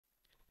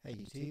Hey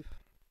YouTube,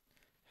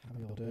 how are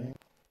you all doing?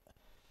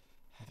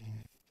 Having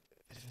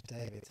a bit of a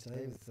day of it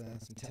today with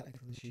some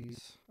technical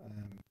issues.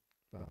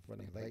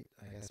 Running late,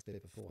 I guess, a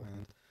bit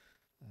beforehand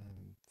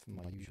from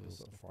my usual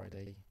sort of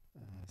Friday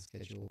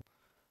schedule.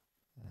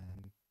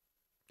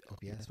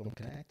 OBS won't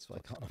connect, so I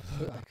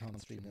can't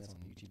stream this on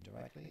YouTube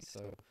directly.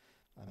 So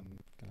I'm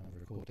gonna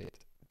record it,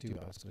 do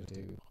what I was gonna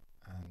do,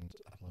 and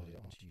upload it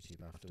onto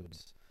YouTube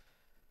afterwards.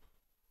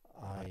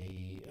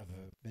 I have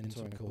a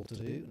mentoring call to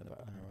do in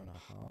about an hour and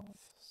a half,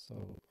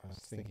 so I was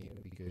thinking it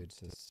would be good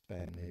to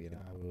spend maybe an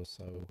hour or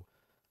so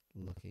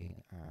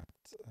looking at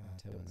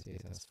Tailwind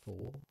CSS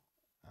 4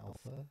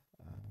 alpha.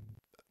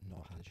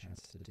 Not had a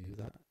chance to do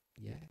that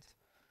yet.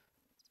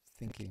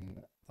 Thinking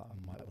that I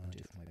might want to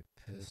do it for my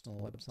personal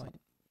website,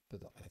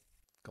 but I've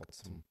got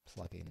some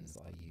plugins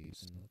that I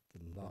use, and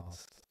the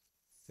last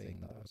thing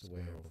that I was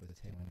aware of with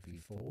the Tailwind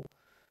v4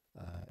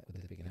 with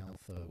it being an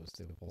alpha was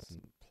there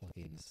wasn't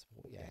plugin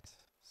support yet,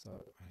 so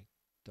I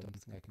don't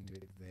think I can do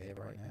it there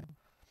right now.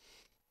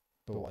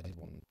 But what I did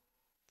want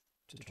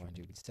to try and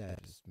do instead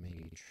is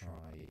maybe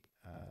try it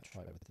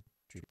with the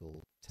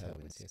Drupal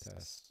Tailwind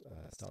CSS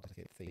starter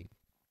kit theme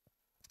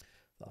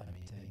that I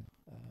maintain.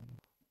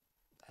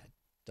 I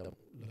don't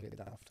look at it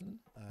that often.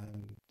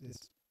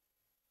 There's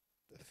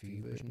a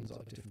few versions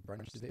of different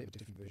branches of it, with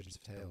different versions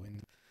of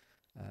Tailwind.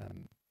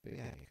 But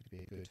yeah, it could be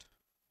a good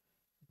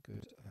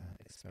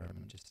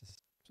experiment just to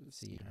sort of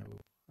see how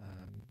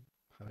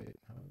it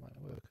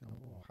might work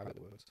or how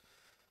it works.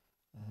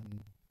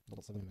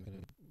 Not something we're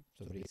going to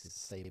sort of release as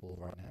stable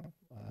right now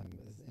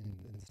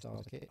in the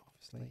starter kit,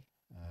 obviously,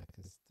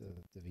 because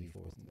the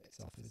v4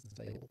 itself isn't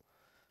stable.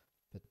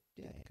 But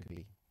yeah, it could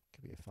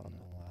be a fun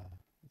little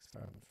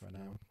experiment for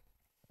now.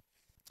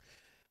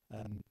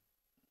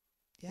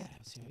 Yeah,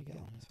 let's see how we go.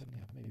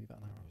 Maybe about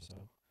an hour or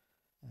so.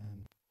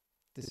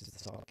 This is the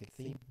starter kit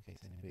theme, in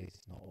case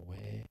anybody's not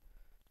aware.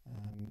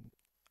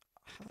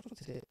 I have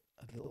looked at it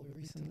a little bit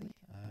recently,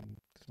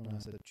 because when I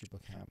was at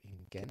Drupal Camp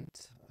in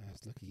Ghent, I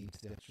was looking into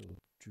the actual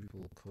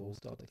Drupal core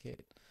starter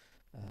kit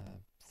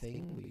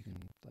thing, where you can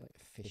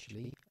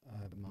officially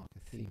mark a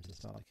theme as a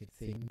starter kit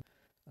theme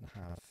and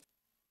have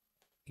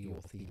your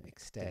theme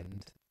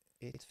extend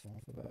it, for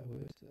a better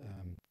word.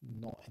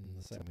 Not in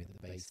the same way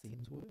that the base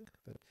themes work,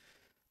 but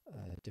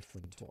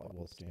different to what I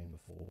was doing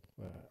before,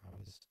 where I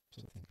was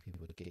sort of thinking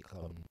people would git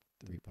clone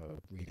the repo,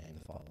 rename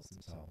the files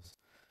themselves,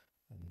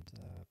 and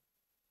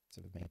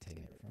sort of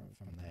maintain it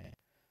from there.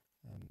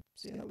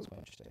 So yeah, that was quite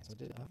interesting. So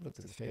I've looked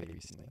at this fairly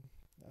recently.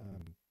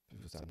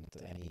 Because I haven't looked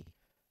at any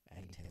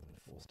Tailwind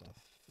 4 stuff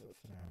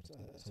for now at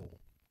all.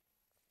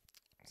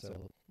 So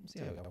we'll see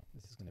how we go.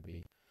 This is going to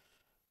be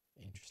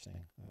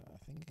interesting, I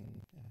think,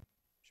 and yeah,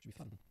 should be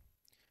fun.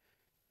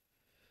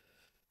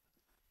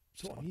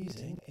 So what I'm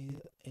using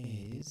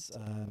is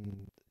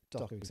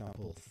Docker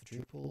example for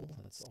Drupal.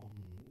 That's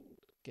on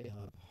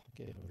GitHub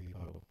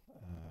repo.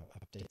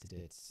 Updated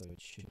it, so it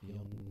should be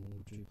on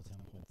Drupal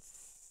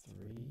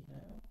 10.3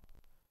 now.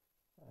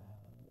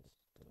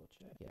 Let's double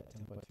check. Yeah,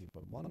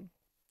 10.3.1.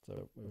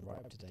 So we're right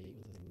up to date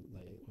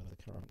with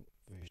the current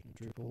version of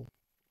Drupal.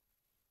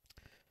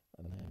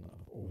 And then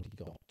I've already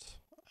got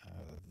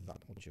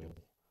that module,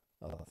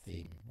 that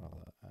theme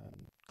rather,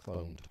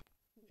 cloned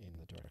in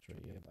the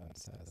directory and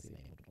set as the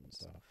enabled one.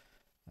 So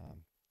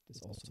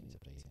this also needs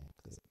updating,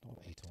 because it's not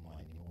 8 or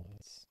 9 anymore,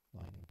 it's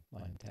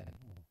 9 and 10,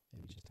 or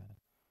maybe just 10.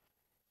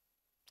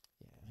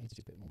 Yeah, I need to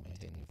do a bit more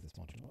maintaining of this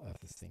module,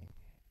 this theme.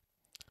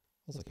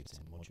 Also keep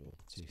saying module,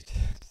 so you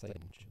say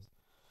modules.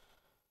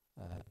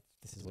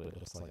 This is what it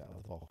looks like out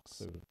of the box,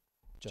 so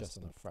just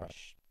on a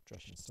fresh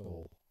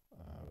install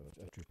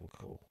of Drupal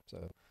core.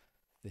 So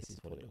this is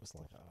what it looks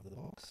like out of the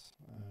box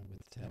with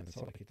the Tailwind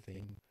starter kit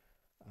theme,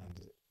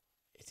 and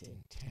it's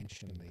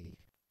intentionally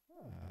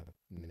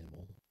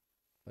minimal.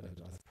 But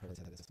I've probably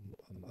said this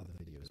on other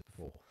videos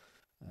before.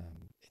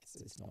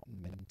 It's not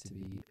meant to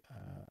be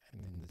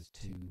anything that's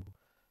too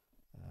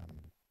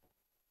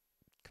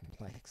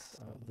complex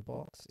out of the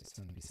box. It's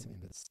going to be something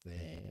that's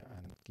there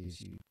and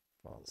gives you,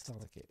 well, the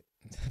starter kit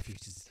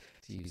features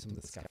to use some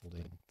of the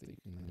scaffolding that you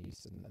can then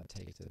use and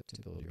take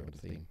to build your own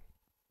theme.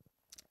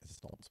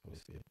 It's not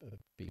supposed to be a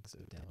big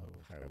sort of demo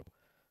of how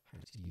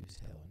to use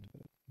Tailwind,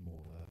 but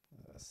more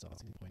of a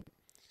starting point.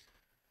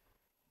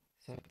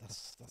 So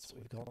that's what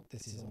we've got.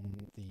 This is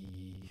on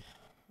the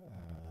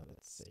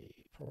let's see,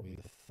 probably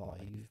the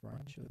 5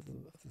 branch of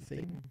the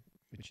theme,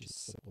 which is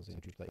supposing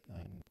Drupal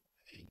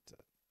 8,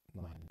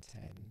 9,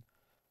 10,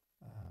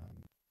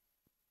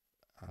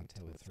 and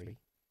Tailwind 3,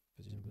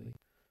 presumably.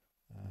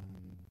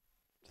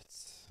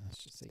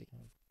 Let's just see.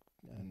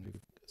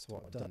 So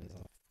what I've done is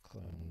I've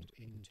cloned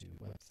into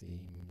web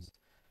themes,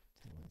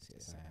 Tailwind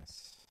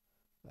CSS.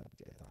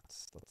 Yeah,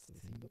 that's the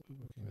theme that we're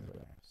working with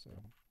right now. So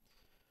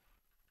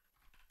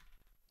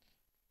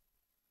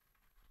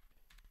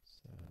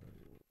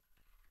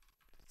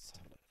let's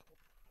have a look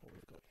what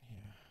we've got in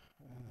here.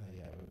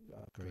 Yeah, we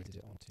upgraded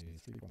it onto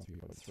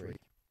 3.3.3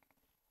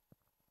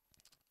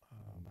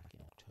 back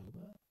in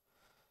October.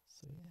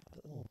 So yeah,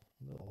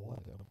 a little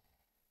while ago.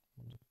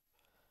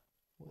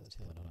 What is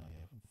Tailwind on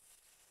here?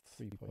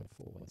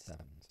 3.4.7,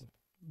 so a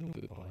little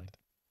bit behind.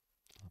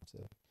 I'll have to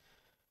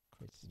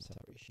create some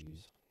separate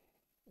issues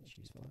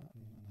for that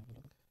and have a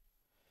look.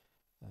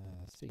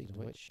 Speaking of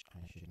which,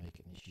 I should make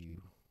an issue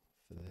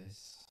for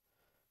this.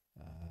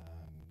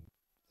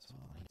 So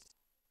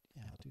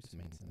I'll do some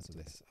maintenance of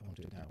this. I won't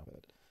do it now,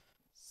 but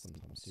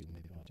sometime soon,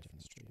 maybe on a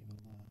different stream,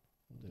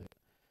 we'll do it.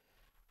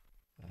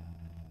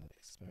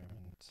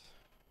 Experiment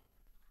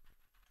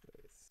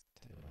with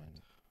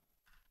Tailwind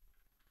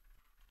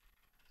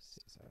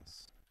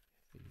CSS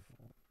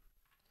v4.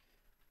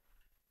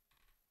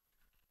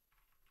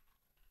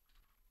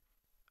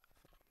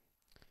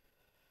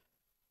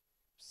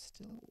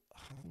 Still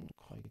haven't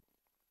quite.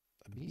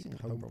 I'm using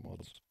home run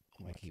mods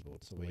on my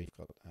keyboard, so where you've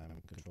got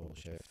Control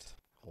Shift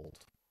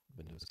Hold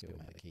Windows Go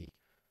Meta key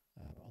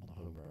on the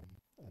home run,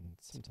 and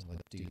sometimes I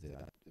do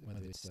that.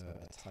 Whether it's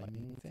a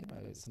timing thing,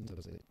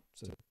 sometimes it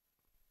sort of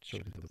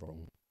shows me the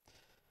wrong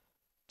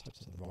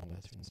types of the wrong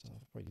letter and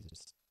stuff. Probably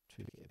just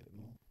tweak it a bit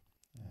more.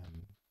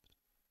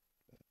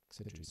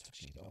 Considering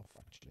switching it off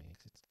actually,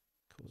 because it's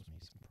caused me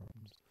some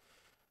problems.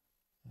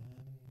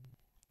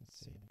 Let's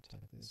see, I'll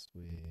type this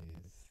with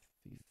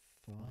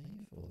V5,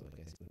 although I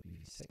guess it would be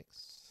V6.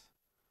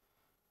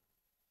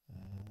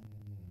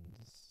 And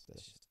let's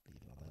just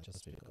leave it like that,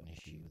 just so we've got an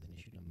issue with an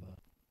issue number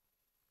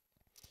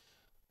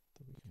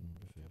that we can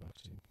refer back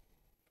to.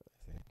 But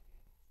I think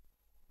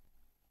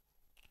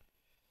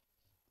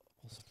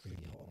also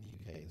really hot in the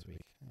UK this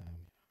week.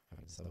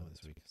 Having summer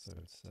this week, so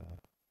it's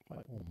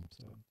quite warm.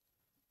 So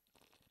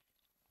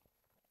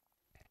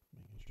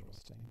making sure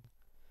I'm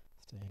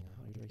staying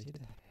hydrated.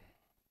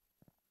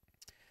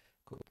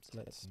 Cool. So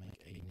let's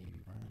make a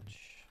new branch.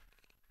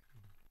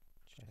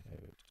 Check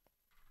out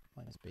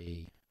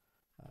 -b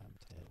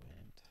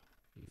Tailwind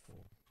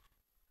v4.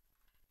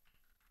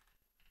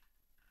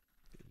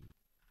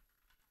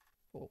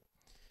 v4.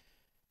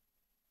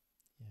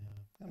 Yeah,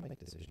 I'll make a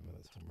decision whether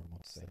it's home or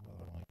not to say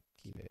whether I want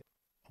to keep it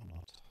or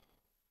not.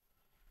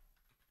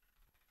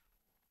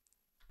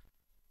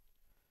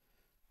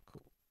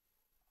 Cool.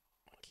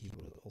 My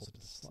keyboard also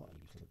does slightly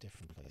use a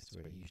different place to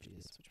where it usually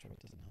is, which probably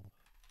doesn't help.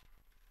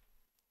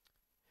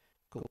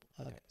 Cool.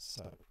 Okay,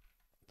 so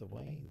the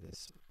way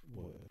this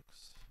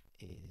works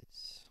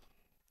is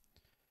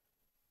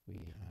we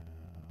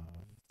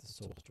have the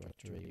source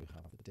directory, we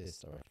have the dis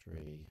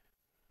directory.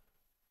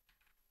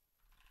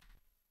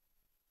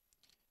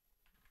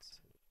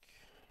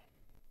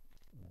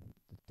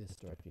 The dis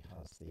directory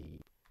has the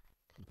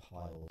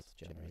compiled,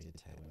 generated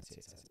Tailwind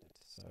CSS in it.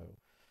 So,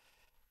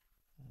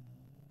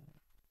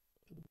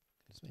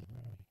 excuse me,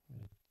 where are we? We're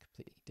in a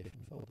completely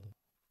different folder.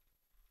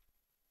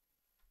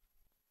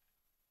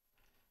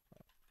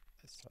 Right,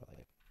 let's try that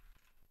again.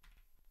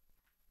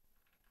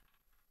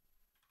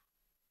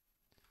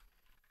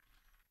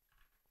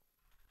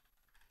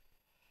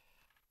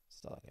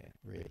 Start again,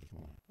 really,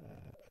 come on.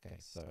 Okay,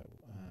 so,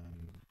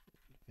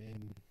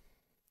 Vim.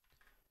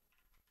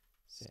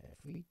 So if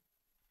we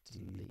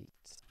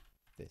delete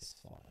this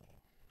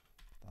file,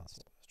 that's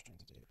what I was trying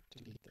to do,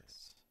 delete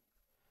this.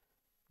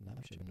 Now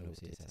we should have no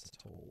CSS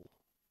at all,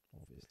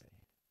 obviously.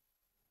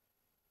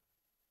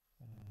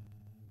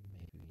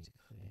 Maybe we need to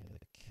clear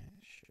the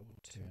cache or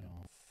turn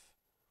off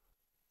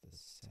the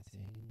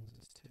settings.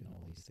 Let's turn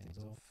all these things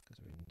off because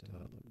we're in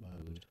development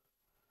mode.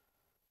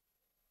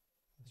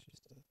 That's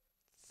just a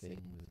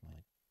thing with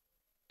my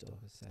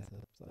Docker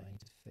setup that I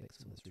need to fix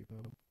in this repo.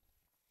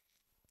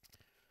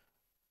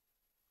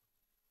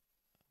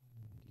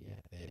 Yeah,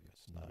 there we go.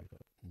 So now we've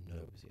got no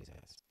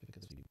CSS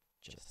because we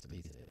just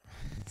deleted it.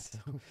 So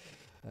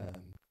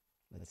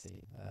let's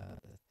see.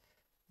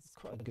 It's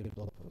quite a good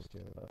blog post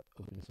here about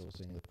open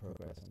sourcing the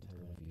progress on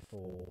Tailwind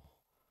v4.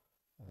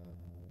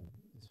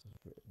 This was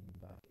written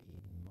back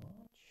in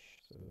March,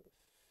 so a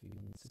few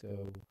months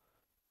ago.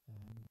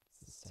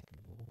 It's the 2nd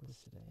of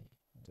August today.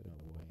 I don't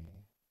know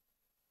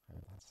how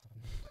that's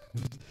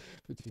happened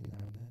between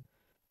now and then.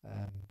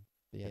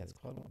 But yeah, there's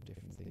quite a lot of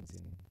different things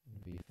in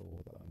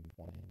v4 that I'm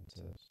wanting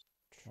to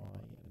try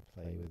and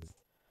play with,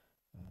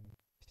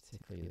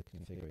 particularly the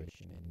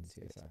configuration in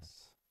CSS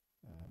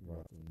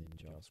rather than in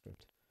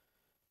JavaScript.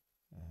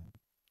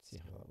 See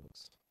how that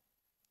looks.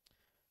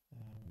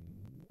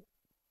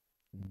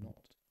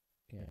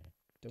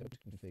 Don't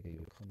configure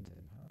your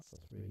content paths.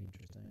 That's really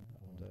interesting. I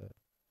wonder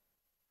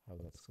how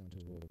that's going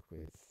to work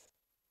with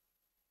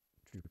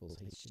Drupal's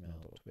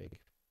HTML.twig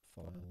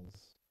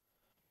files.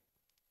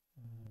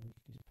 You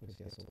can use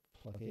PostGIS or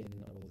plugin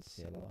or the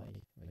CLI.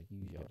 Like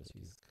usually I'll just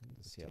use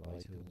the CLI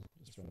tool,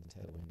 just run the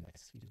Tailwind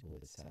executable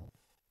itself.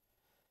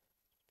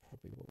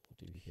 Probably what we'll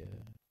do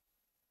here.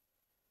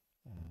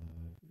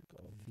 We've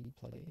got a V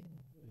plugin.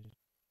 We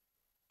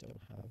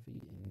don't have V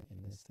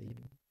in this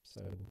theme,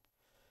 so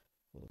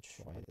we'll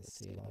try the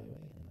CLI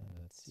way and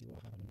let's see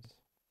what happens.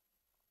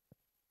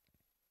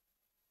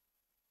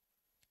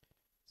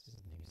 This is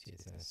a new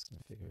CSS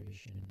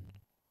configuration.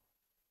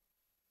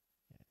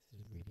 Yeah, this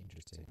is really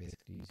interesting.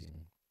 Basically using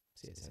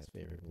CSS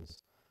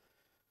variables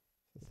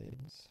for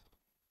things.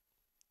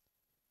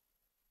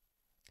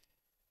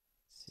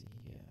 Let's see,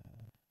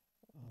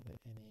 are there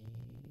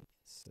any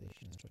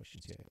installation instructions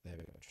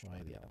try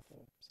the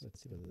alpha. So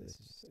let's see whether this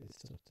is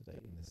still up to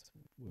date and this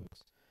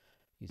works.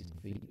 Using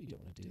V, we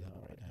don't want to do that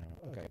right now.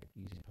 Okay,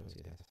 using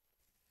PostCSS.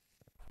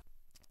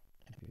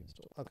 npm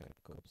install. Okay,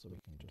 cool. So we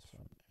can just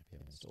run npm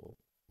install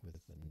with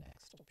the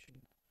next option.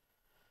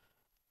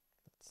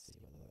 Let's see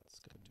whether that's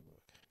going to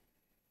work.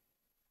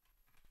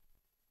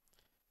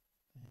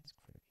 Let's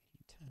create a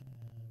new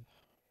tab.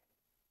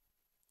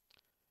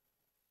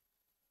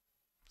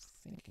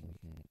 Thinking we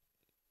can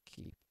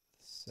keep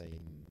the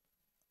same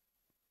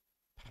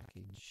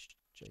package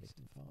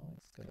JSON file.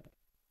 It's going to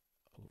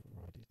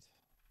override it.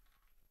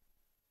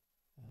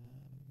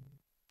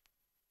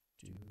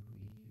 Do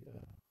we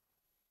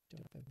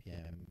don't have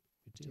npm?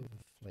 We do have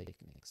a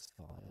flakenix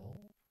file,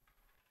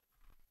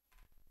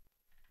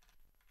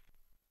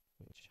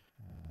 which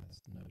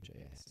has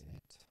Node.js in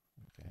it.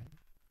 Okay.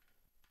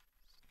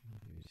 So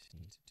maybe we just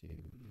need to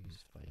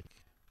use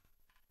flake.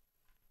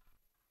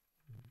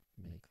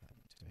 Make that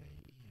into a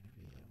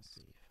env.lc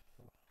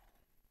file,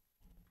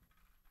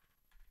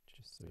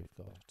 just so we've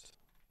got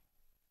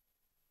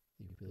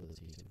the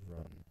ability to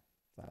run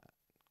that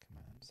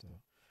command. So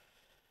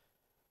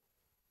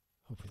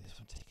hopefully this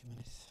won't take a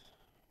minute.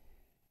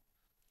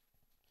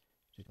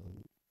 We've got a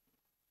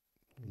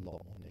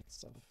lot more Nix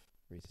stuff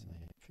recently.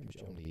 Pretty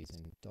much only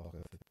using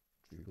Docker for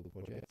Drupal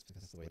projects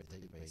because the way the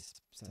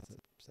database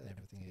set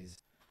everything is.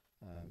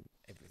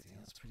 Everything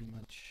else pretty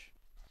much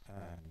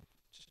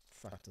just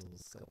fractals,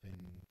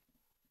 sculpting.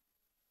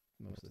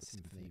 Most of the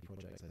Symfony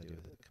projects I do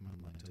with the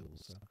command line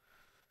tools, so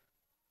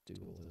do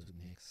all those with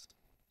Nix.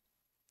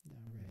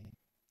 Array.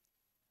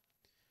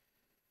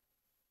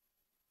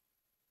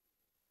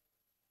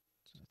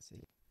 So let's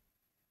see.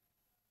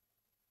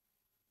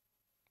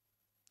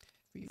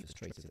 Really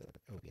frustrated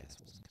that OBS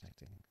wasn't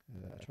connecting.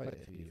 I tried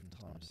it a few different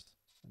times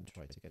and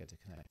tried to get it to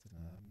connect,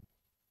 and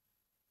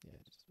yeah,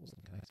 it just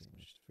wasn't connecting,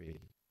 which is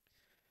really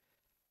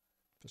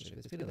frustrating.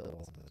 It's been a little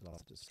while since I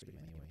last did a stream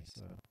anyway,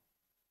 so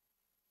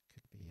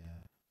could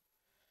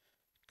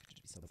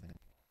be something.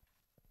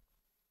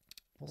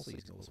 Also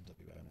using awesome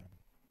WM now.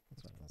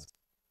 That's not that's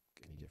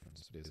any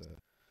difference, but it's a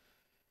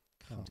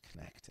can't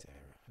connect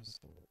error as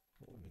for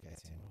what we were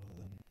getting rather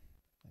than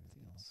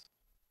anything else.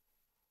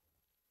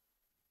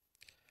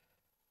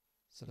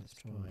 So let's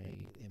try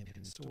npm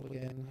install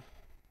again.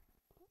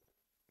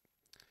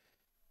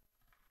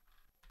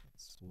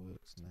 This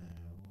works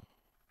now.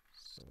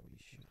 So we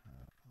should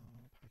have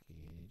our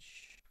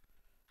package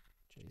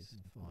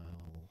JSON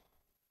file.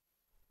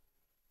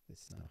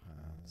 This now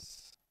has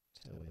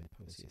Tailwind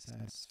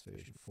PostCSS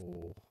version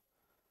 4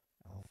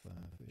 alpha,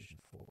 version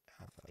 4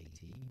 alpha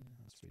 18.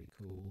 That's really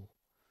cool.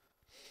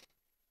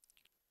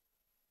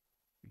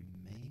 We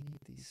may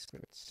need these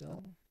scripts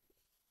still,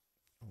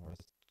 or I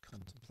was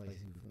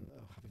contemplating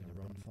having a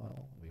run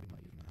file. We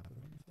might even have a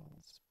run file in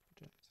this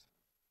project.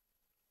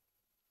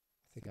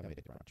 I think I made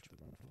a branch with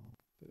a run file,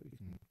 but we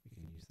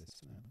can use this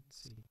for now and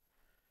see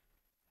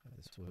how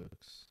this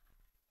works.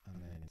 And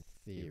then in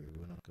theory,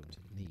 we're not going to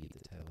need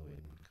the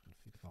Tailwind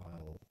config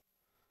file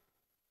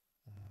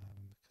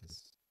because,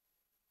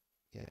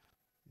 yeah,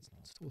 it's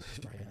not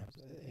stored right now.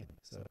 Anyway,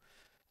 so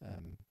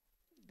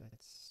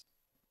let's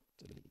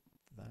delete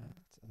that,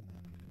 and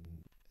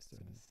then is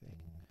there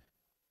anything?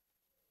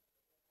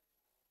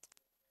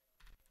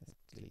 Let's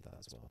delete that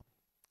as well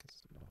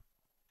because we're not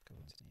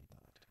going to need that.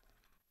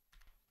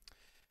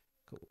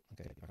 Cool.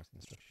 Okay, back to the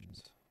instructions.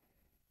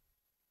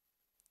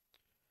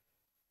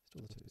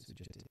 Install the tools. We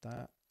just did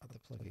that. Add the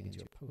plugin into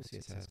your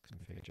PostCSS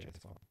config.js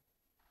file.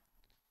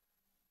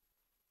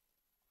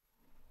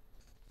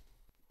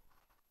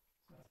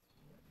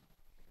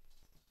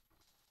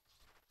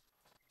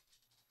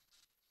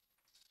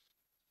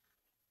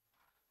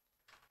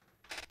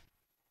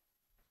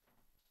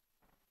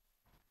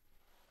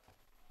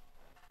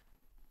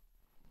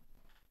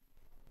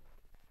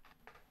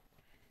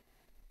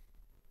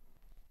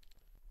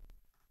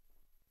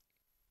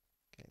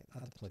 Okay,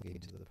 add the plugin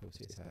into the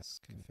PostCSS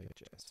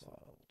config.js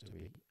file. Do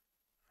we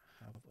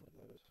have one of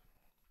those?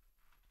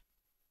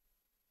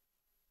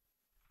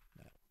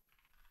 No.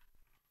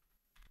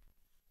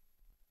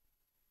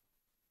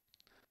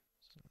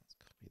 So let's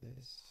copy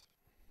this.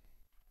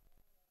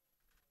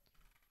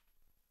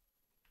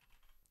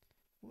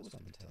 I always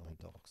find the Tailwind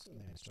docs and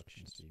their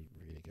instructions to be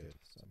really good.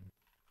 So I'm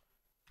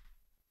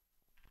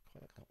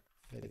quite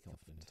fairly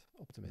confident,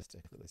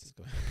 optimistic that this is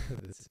going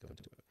this is going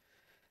to work.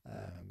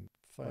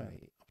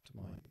 Finally,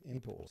 optimize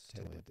import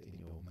Tailwind in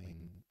your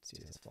main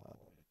CSS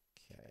file.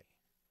 Okay.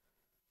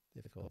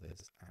 They've got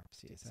this app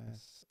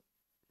CSS.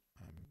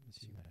 I'm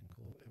assuming I can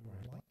call it whatever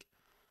I like.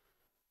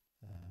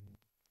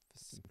 For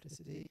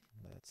simplicity,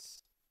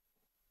 let's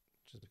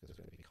just because we're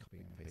going to be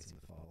copying and pasting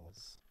the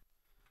files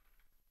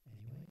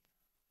anyway.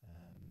 I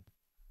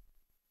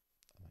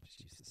might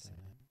just use the same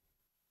name.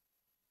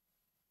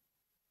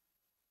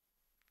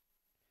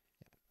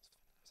 Yeah, that's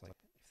fine. It's like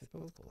if they're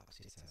both called app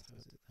CSS,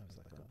 how is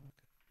that going to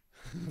work?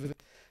 But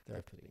there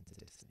I put it into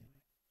this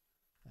anyway.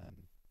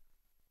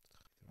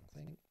 Copy the wrong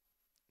thing.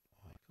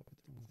 Oh, I copied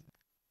the wrong thing.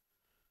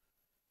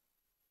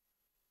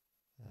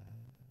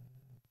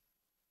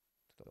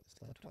 Got this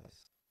layer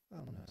twice.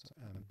 Oh no,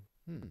 sorry.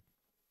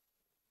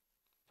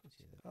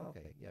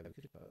 Okay, yeah, we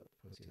could put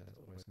CSS.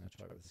 I was going to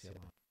try it with the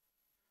CLI.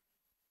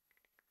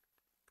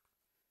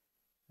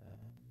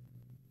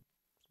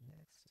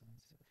 Next,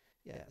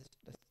 yeah,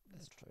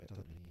 let's try it. It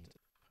doesn't really need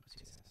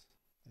CSS.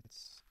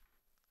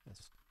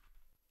 Let's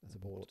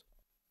abort.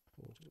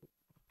 Let's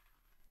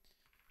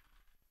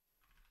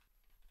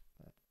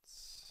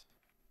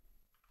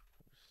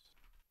post.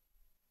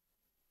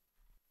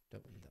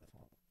 Don't need that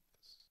font.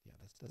 Yeah,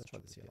 let's try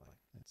the CLI.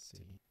 Let's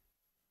see.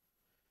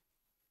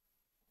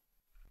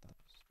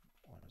 That's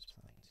what I was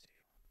planning to do.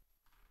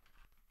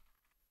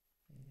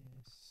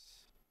 Yes.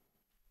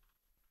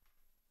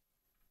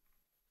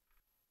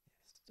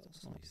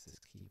 Let's not use this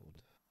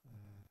keyboard.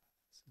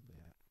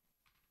 Simply at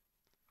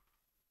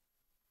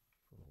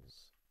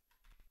rules.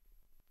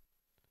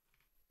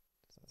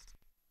 Does that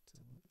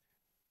still work?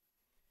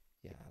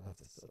 Yeah, I love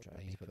this little try.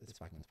 I need to put this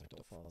back into my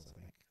dot files, I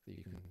think. That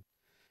you can.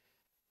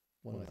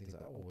 One of the things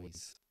I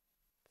always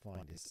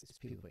find is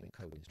people putting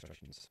code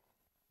instructions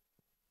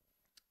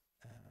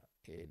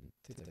in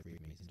things like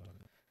readmes and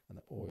Docker, and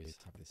they always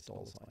have this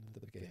 $sign at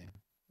the beginning,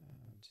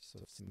 just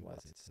sort of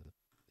symbolize it's a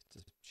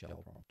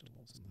shell prompt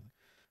or something.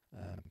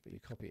 But you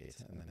copy it,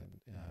 and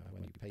then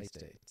when you paste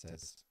it, it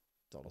says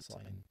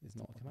 $sign is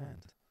not a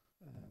command. It's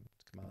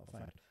a command not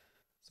found.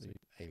 So you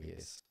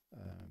alias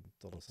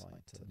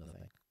 $sign to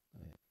nothing,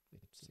 and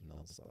it sort of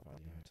nulls that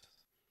value out,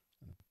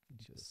 and you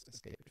just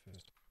escape it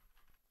first.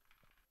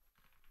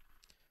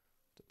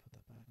 To put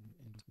that back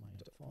into my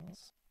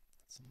files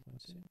at some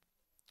point soon.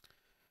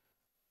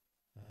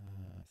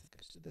 I think I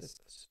just did this.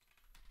 Let's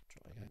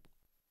try again.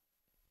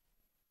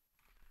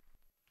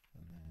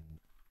 And then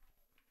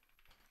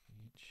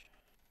package.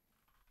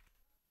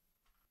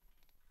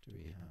 Do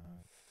we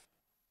have?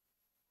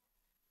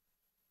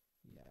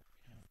 Yeah,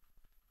 we have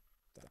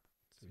that.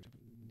 So we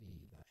don't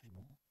need that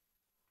anymore.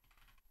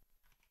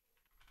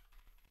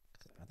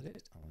 Because I added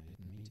it and I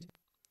didn't need it.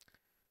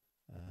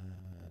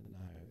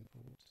 Now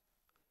import.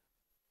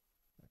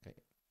 Okay.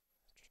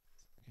 Let's try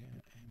this again.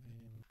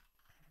 Envy.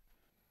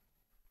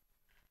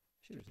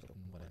 Should have just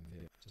opened one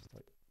envy, just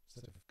like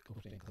instead of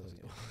opening and closing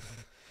it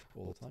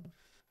all the time.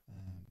 I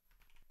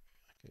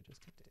could have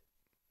just kept it.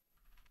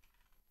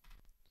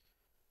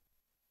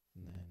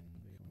 And then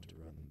we're going to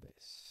run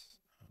this.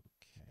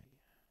 Okay.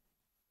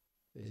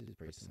 This is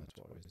pretty similar to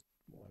what I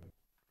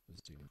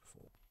was doing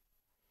before.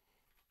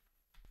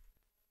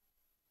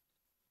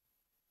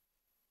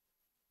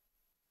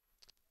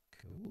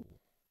 Cool.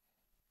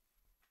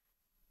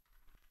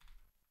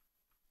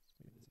 Let's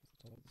move this to the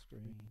top of the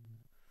screen.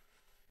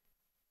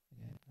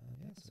 Again,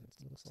 yeah, so it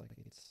looks like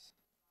it's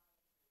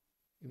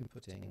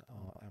inputting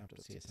our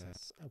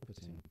app.css,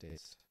 outputting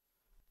this,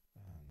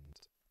 and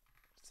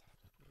let's have a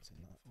look what's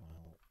in that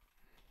file.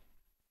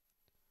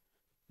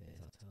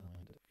 There's our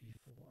Tailwind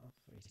v4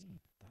 alpha 18.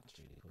 That's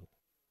really cool.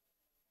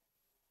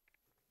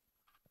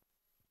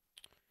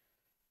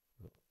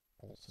 We'll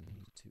also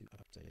need to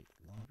update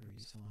the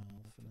libraries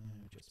file for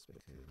now, just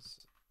because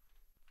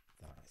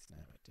that is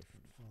now a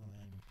different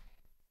file name.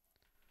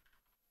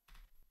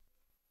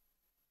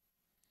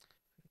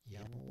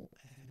 YAML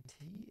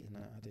FMT is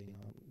now adding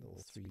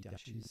little 3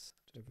 dashes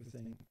to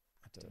everything.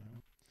 I don't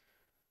know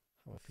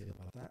how I feel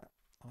about that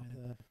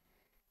either.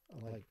 I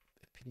like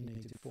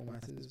opinionated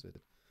formatters, but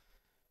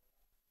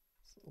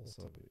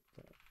also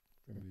that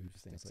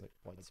removes things like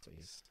white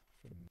space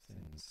from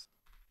things.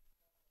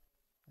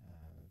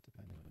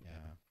 Depending on,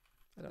 yeah,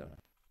 I don't know.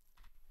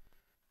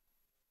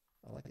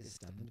 I like this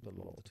standard, but a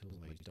lot of the tools you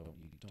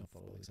don't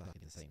follow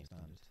exactly the same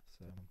standard.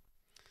 So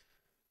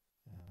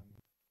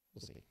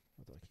we'll see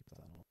whether I keep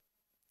that or not.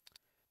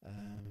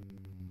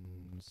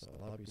 So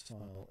our libraries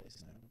file is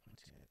now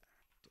pointing at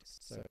this.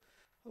 So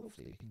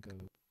hopefully we can go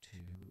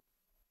to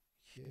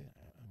here.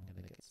 I'm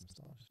going to get some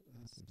styles,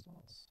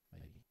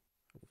 maybe,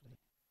 hopefully.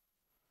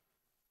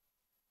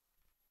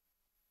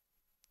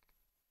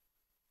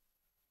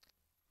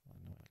 I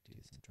know I could do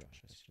this in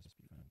Drush. I should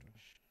just be running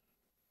Drush,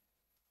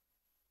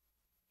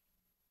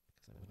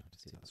 because I wouldn't have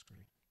to see that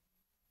screen.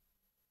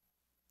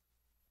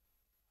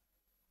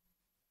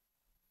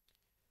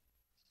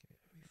 Let's give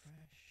it a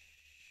refresh.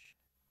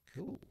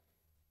 Cool.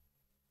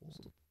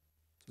 Awesome. So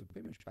we're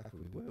pretty much back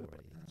where we were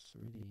already. That's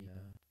really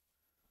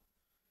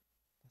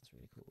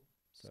cool.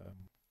 So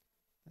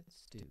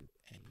let's do a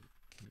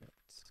commit.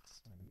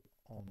 I'm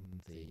on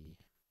the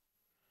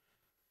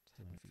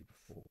Tailwind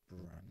v4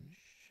 branch.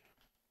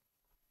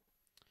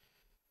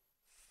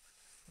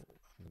 I'm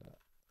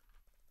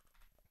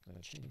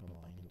going to change my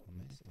mind on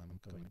this. I'm going to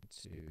put it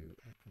to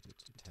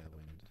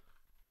Tailwind,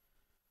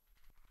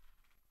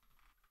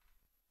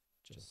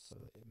 just so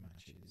that it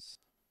matches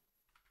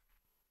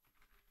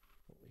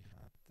what we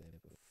had there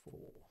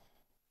before.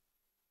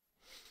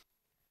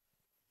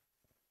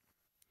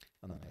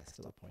 And then I guess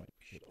to that point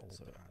we should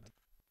also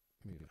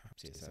move app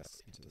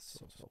CSS into the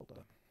source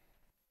folder.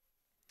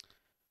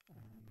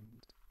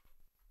 And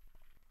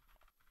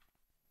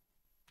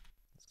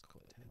let's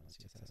call it Tailwind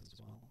CSS as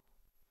well.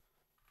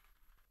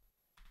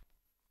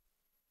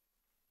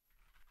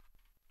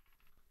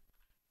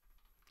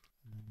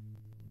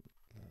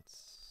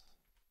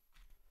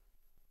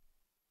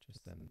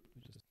 just then we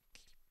just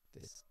keep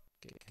this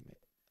git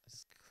commit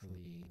as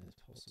clean as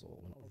possible.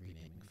 We're not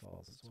renaming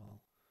files as well.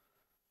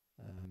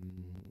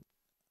 In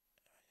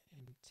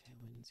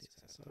Tailwind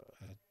CSS, so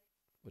I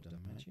would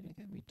imagine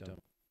again we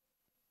don't.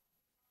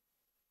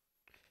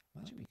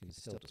 Imagine we can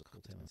still just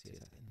call Tailwind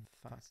CSS. In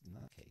fact, in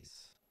that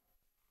case,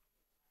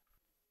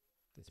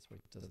 this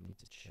probably doesn't need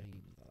to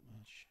change that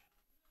much.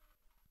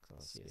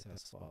 Because our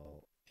CSS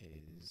file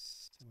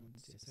is Tailwind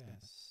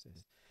CSS.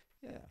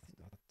 Yeah, I think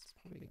that's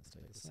probably going to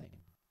stay the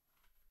same.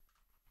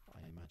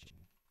 I imagine.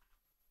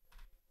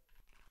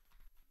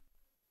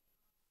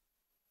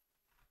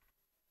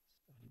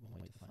 Only one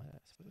way to find out, I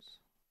suppose.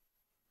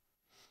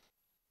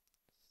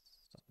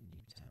 Start a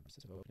new tab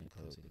instead of opening and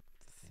closing the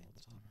thing all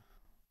the time.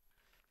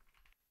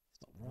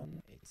 It's not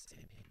run, it's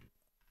npm run.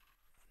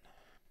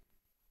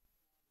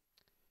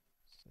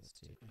 So let's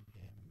do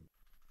npm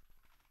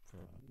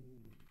run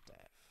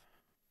dev.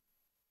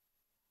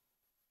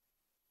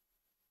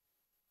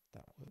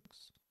 That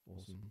works.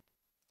 Awesome.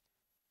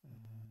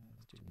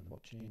 Let's do the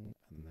watching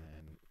and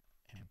then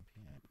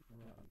npm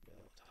run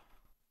build,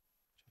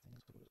 which I think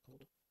is what it's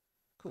called.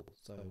 Cool.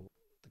 So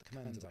the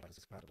commands are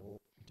backwards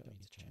compatible. We don't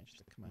need to change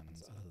the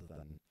commands other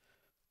than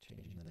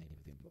changing the name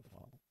of the input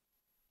file,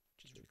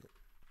 which is really cool.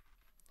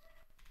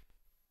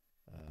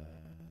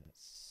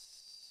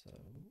 So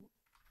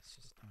let's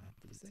just add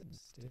these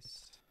things.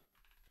 Dist.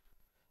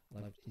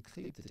 And I've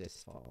included the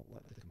dist file,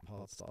 like the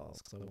compiled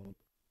styles, because I want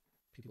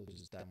people to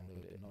just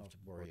download it and not have to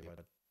worry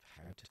about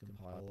how to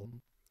compile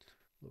them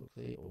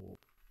locally, or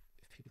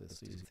if people are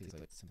using things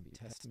like simply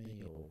test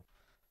me or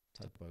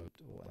Tugboat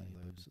or any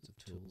of those sorts of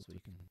tools where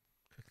you can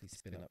quickly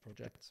spin up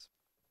projects,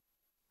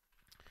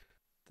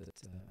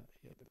 that yeah,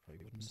 they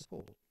probably wouldn't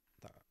support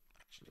that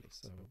actually.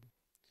 So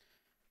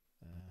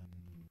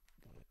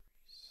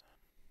libraries.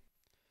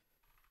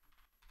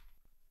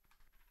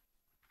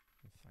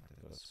 In fact,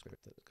 I've got a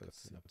script that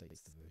goes and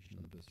updates the version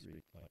numbers,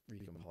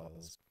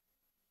 recompiles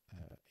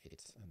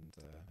it and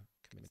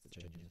commits the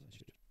changes. I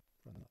should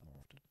run that more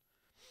often.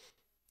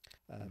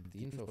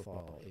 The info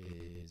file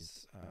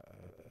is a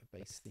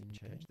base theme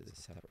change. There's a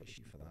separate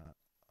issue for that.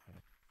 I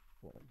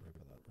won't worry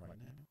about that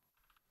right now.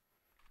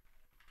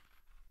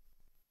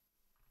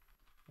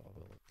 But I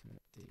will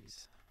commit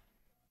these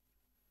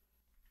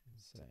and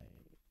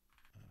say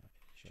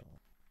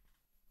shall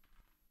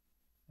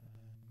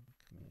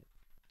commit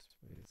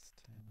with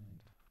Tailwind.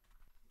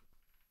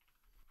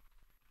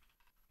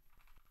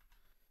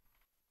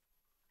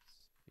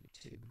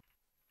 Two.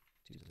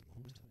 Two's a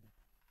long time.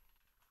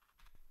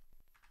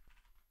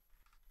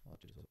 I'll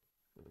do is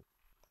we'll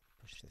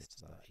push this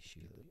to that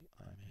issue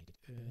that I made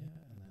earlier,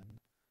 and then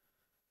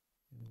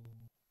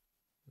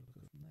we'll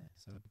go from there.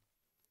 So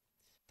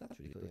that's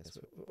really cool. Yes,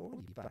 we're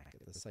already back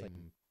at the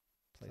same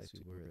place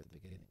we were at the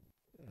beginning.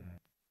 Already.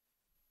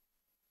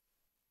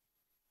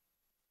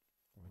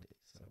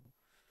 So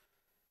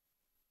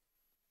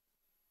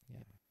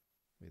yeah,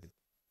 with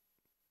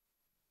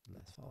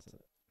less files.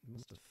 It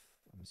must have.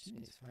 I'm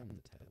assuming it's found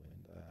the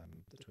Tailwind,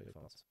 the Twitter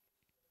files.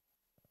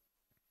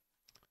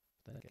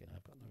 Then again,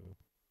 I've got no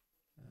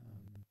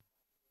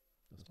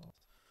styles.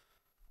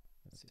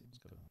 Let's see what's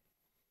going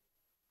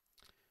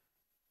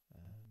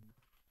on.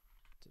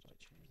 Did I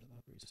change the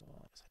library style?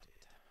 Yes, I did.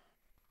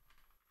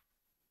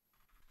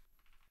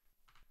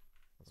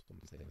 That's one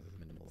thing with a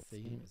minimal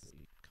theme, is that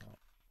you can't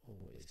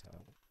always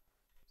tell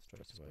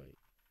straight away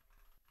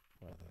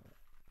whether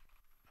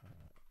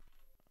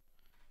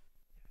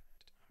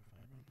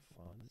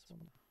find this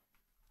one.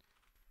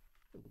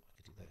 Oh, I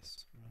could do this.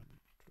 Run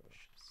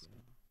drush. So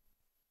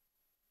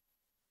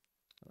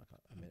I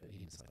made it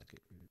inside a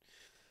git root.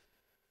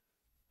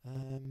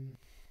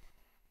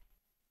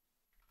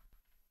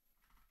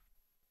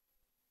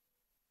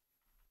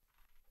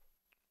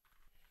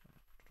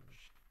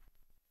 Drush.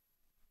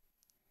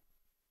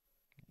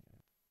 Yeah.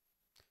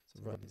 So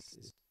run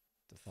is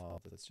the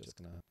file that's just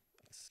going to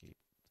execute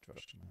the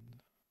drush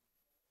command.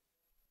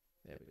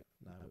 There we go.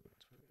 Now it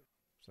works.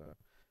 So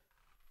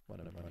when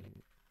I'm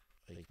running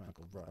a command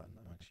called run,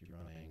 I'm actually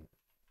running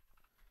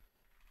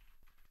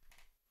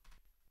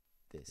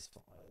this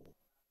file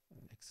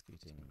and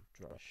executing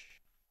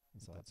drush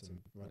inside. So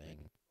I'm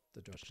running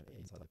the drush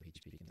inside the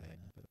PHP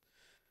container, but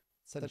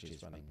essentially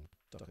it's running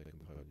docker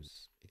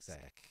compose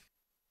exec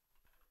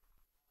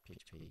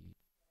PHP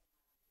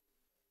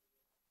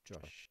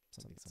drush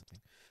something.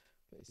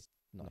 But it's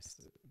nice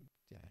that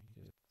yeah,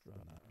 you could run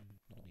that and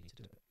not need to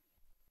do it.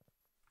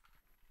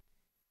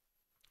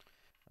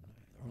 I'm not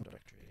in the wrong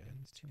directory again.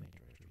 There's too many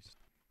directories.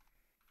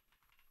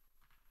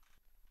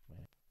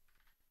 Where?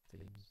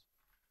 Themes.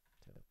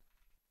 Tail.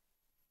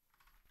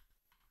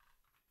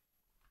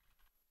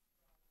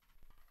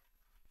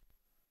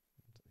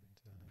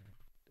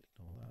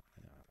 Ignore that.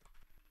 Yeah.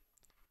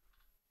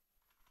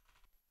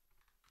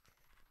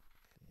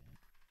 Clear.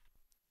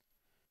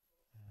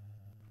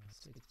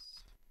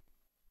 Status.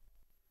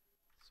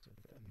 Still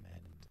got to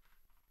amend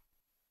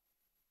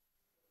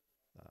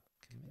that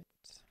commit.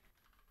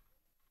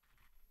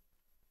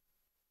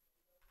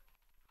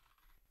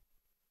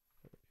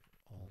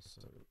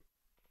 Also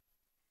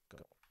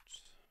got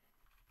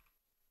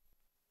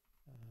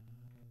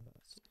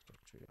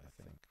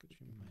think, which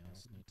we may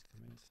also need to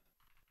commit.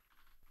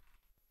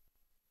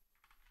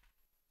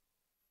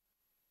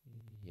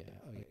 Yeah,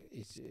 oh yeah,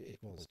 it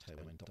was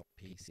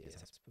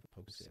tailwind.pcss, but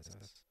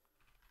post.css.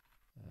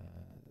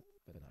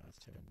 But now it's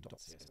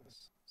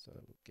tailwind.css. So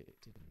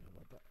Git didn't know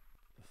about that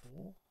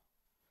before.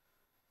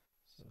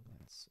 So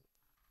let's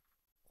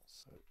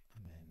also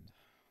amend that.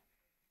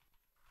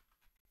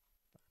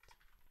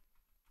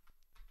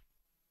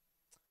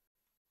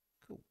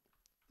 Cool.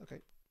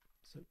 Okay.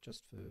 So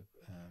just for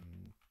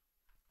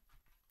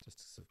just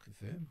to sort of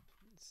confirm,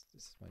 this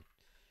is my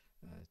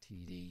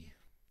TD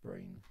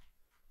brain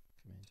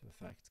come into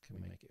effect. Can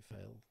we make it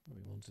fail when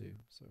we want to?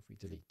 So if we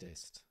delete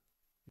dist,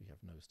 we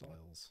have no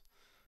styles.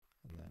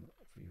 And then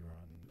if we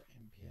run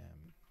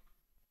npm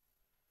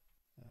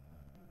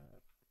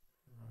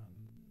run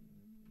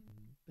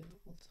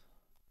build, it's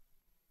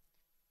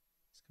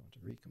going to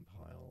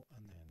recompile,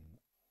 and then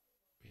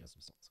we have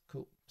some styles.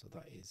 Cool. So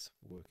that is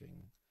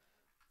working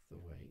the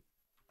way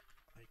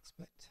I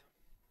expect.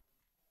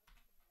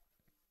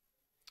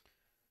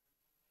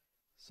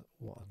 So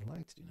what I'd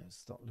like to do now is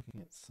start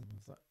looking at some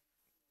of that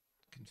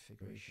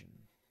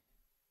configuration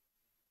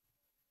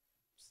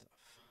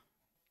stuff.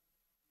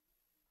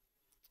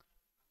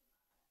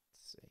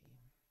 Let's see.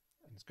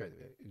 And it's great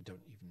that we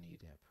don't even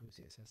need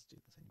post.css to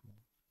do this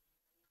anymore,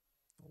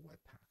 or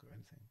Webpack or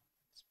anything.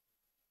 It's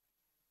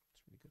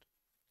really good.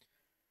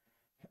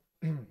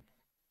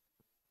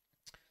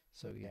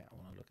 So yeah, I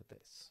want to look at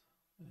this.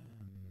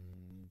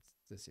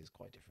 This is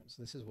quite different.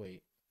 So this is where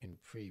in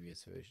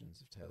previous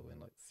versions of Tailwind,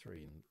 like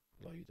 3 and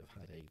below, you'd have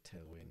had a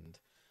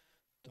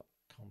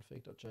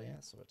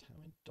tailwind.config.js or a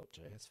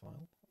tailwind.js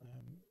file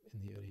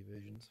in the early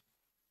versions.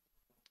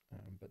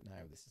 But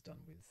now this is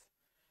done with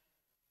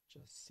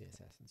just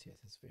CSS and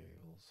CSS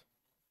variables,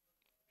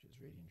 which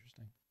is really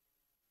interesting.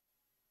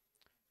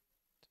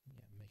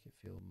 Yeah, make it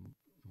feel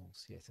more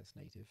CSS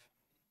native.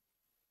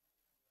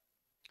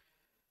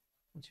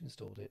 Once you've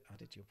installed it,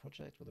 add it to your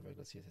project with a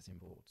regular CSS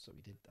import. So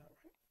we did that,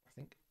 right? I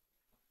think.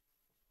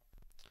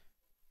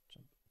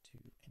 Jump to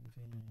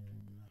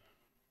nvim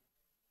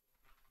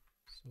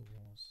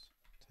source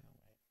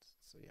tailwind.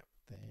 So yeah,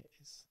 there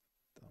is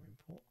our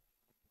import.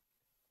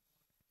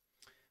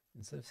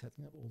 Instead of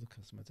setting up all the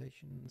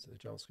customizations, a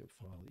JavaScript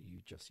file,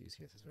 you just use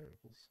CSS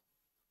variables.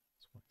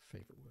 It's my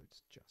favorite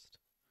words, just.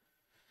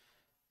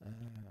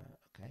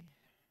 Okay.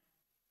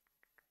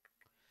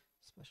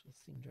 Special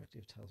theme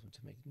directive tells me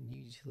to make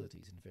new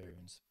utilities and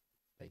variants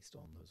based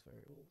on those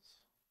variables.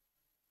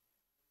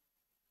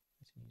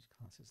 You can use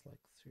classes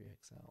like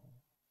 3XL.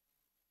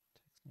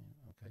 Text name.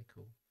 Okay,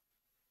 cool.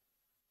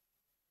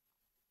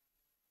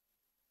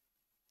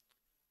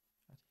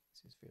 I think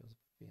this is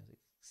being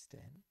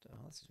extend.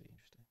 Oh, this is really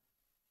interesting.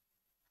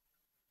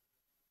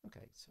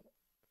 Okay, so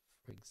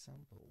for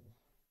example,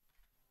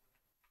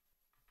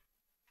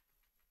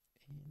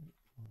 in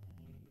my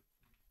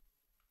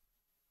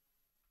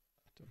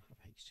I don't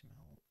have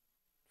HTML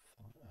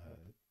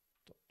file,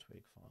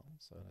 .twig file,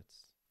 so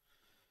let's,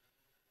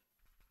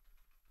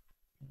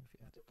 if you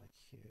add it like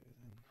here,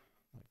 then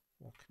like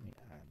what can we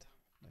add?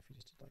 Now if you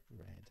just did like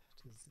red,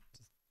 do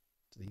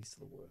these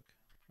still work?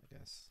 I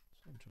guess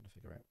that's what I'm trying to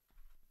figure out.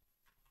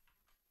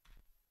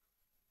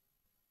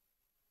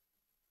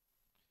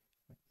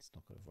 It's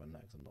not going to run now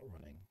because I'm not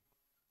running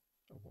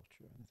a watch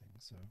or anything.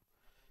 So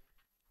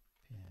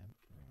pm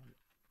run.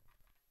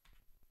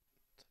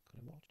 Is that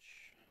going to watch?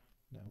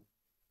 No.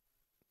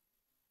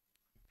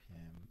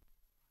 pm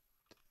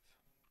dev.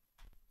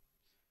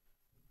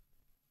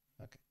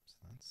 Okay, so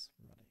that's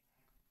running.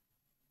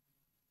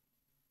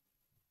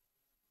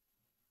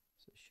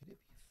 So should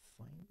it be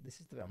fine? This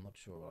is the bit I'm not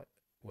sure like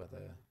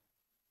whether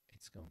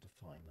it's going to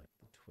find like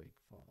the twig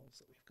files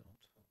that we've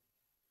got.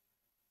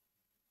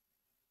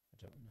 I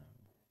don't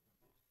know.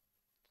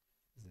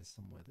 Is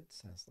there somewhere that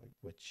says like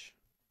which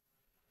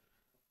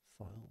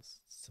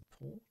files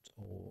support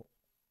or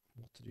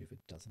what to do if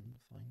it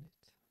doesn't find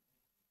it?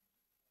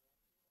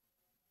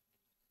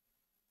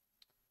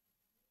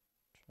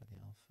 Try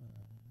the alpha.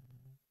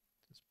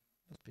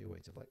 There must be a way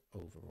to like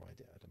override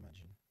it, I'd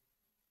imagine.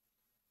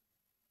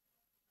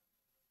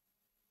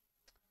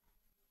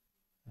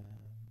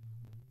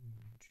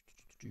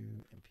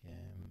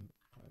 npm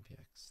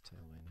npx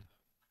tailwind.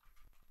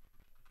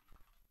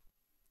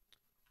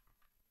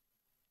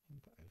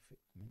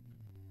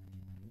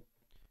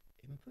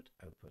 Input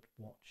output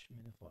watch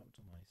minify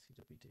to my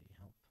CWD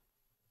help.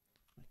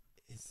 Like,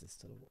 is this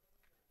still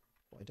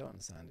what I don't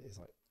understand is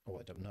like, or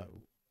I don't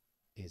know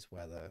is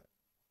whether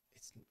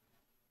it's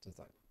does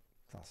that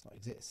class not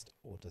exist,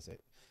 or does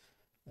it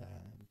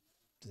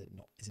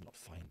not, is it not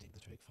finding the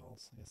twig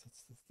files? I guess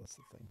that's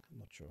the thing I'm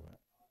not sure about.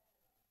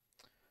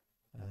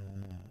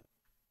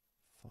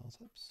 File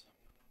types.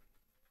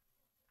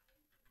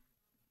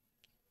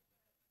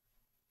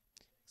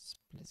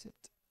 Explicit.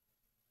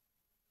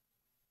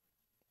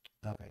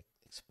 Okay,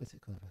 explicit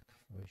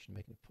configuration,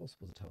 making it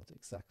possible to tell it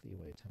exactly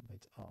where your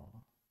templates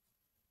are.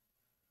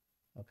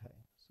 Okay,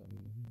 so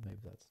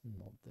maybe that's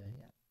not there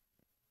yet.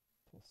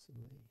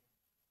 Possibly.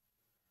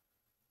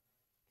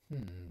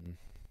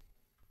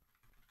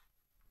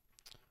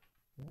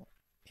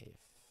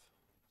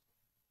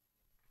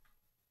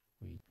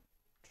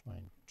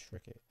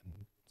 trick it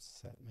and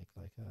make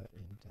like a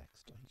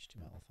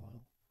index.html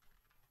file.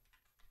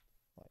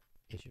 Like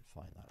it should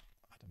find that,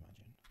 I'd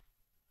imagine.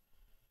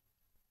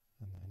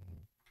 And then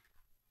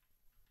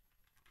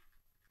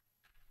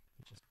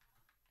we just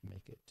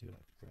make it do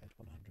like red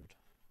 100.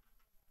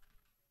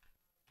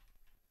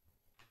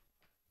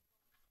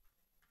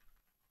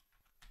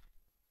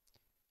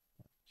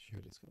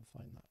 Surely it's going to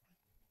find that,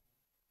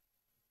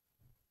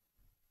 right?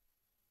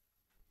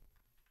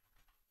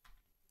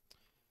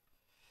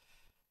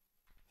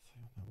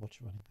 My watch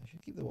running. I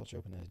should keep the watch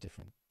open in a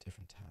different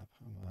tab.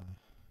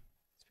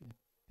 It's been a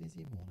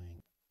busy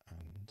morning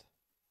and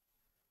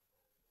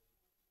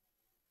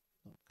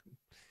not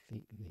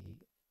completely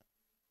with it.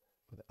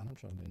 And I'm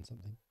trying to learn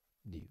something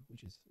new,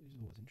 which is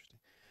always interesting.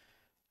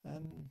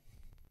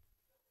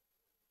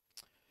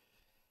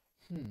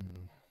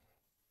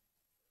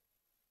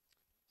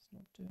 It's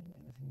not doing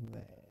anything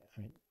there.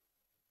 I mean,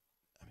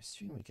 I'm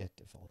assuming we get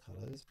default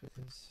colors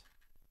because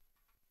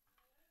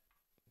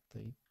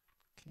they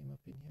came up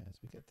in here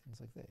as we get things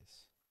like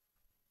this.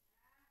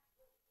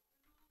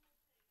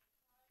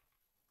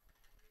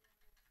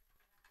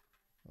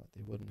 Well,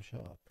 they wouldn't show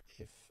up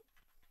if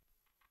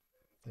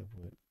they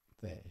were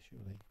there,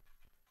 surely.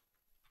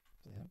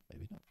 Yeah,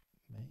 maybe not.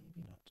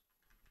 Maybe not.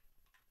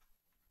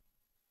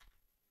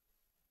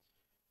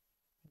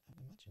 I'd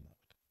imagine that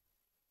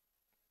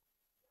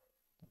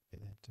would not be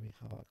there. Do we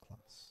have our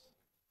class?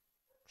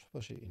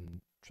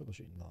 Troubleshooting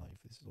live.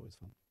 This is always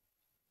fun.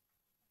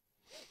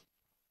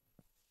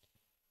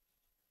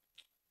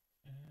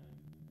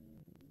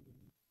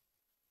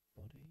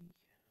 Body.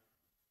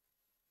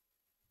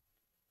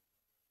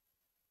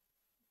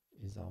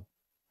 Is our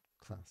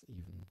class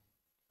even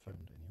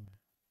found anywhere?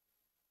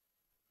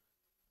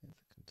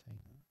 There's a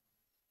container.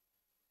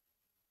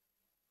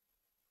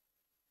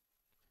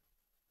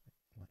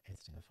 My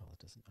editing a file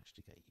doesn't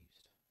actually get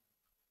used.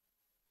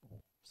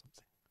 Or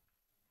something.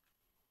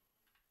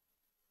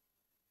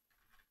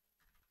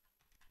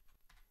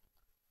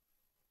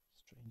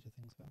 Stranger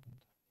things have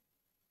happened.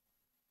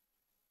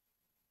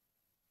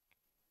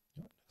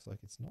 No, it looks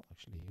like it's not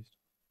actually used.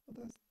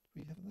 Oh,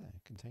 we have it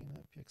there.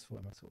 Container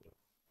px4 max order.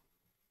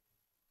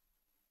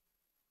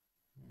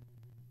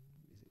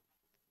 Is it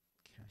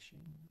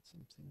caching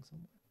something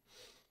somewhere?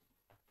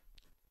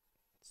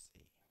 Let's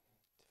see.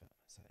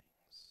 Development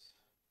settings.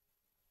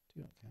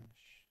 Do not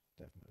cache.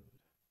 Dev mode.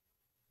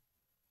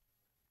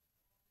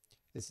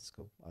 This is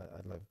cool.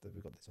 I love that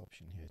we've got this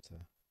option here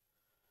to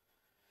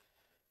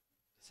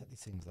set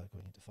these things like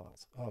going into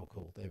files. Oh,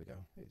 cool. There we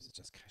go. It's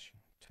just caching.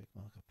 Twig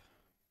markup.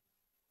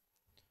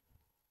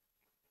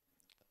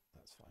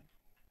 That's fine.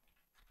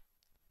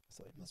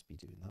 So it must be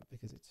doing that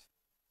because it's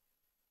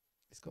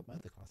got my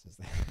other classes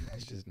there. It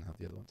just doesn't have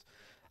the other ones.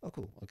 Oh,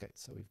 cool. Okay,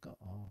 so we've got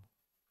our.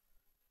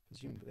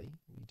 Presumably,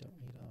 we don't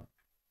need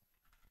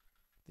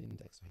the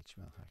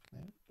index.html hack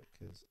now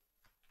because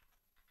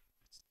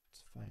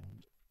it's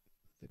found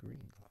the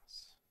green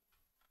class.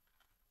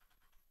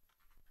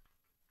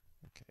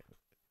 Okay,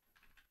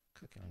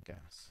 cooking on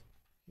gas.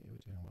 Here we're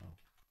doing well.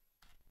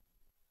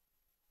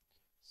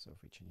 So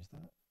if we change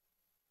that,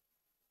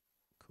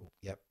 cool.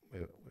 Yep,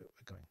 we're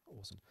going.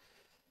 Awesome.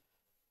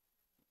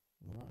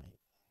 Right.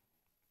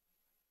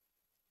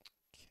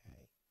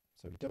 Okay,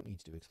 so we don't need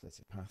to do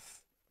explicit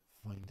path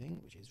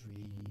finding, which is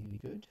really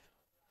good.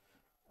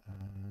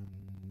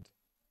 And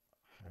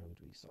how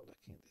do we start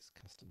looking at this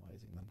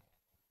customizing then?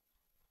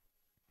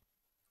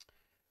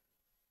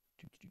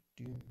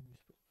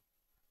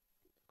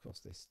 Of course,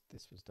 this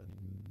was done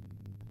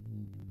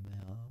in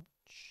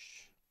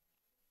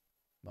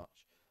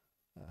March.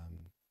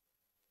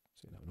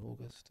 So in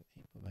August,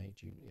 April, May,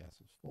 June. Yeah,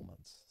 so it's 4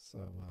 months. So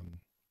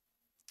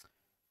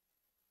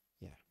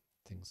yeah,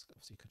 things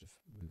obviously could have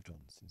moved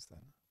on since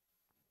then.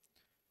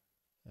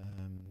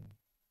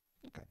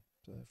 Okay,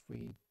 so if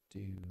we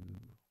do,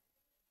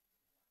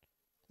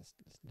 let's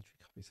literally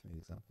copy some of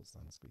the examples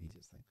then. That's the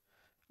easiest thing.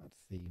 Add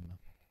theme.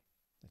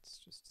 Let's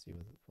just see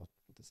what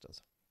this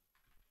does.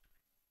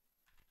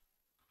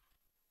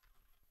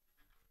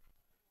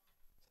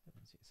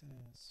 Tailwind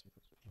CSS. We've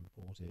got to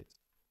import it.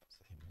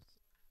 Same as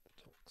the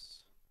docs.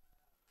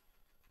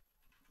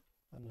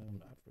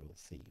 Unknown Avril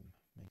theme.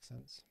 Makes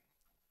sense.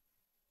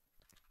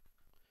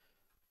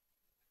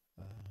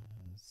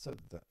 So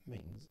that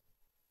means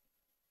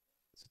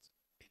it's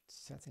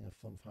setting a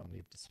font family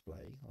of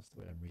display. That's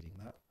the way I'm reading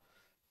that.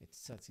 It's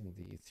setting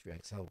the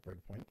 3XL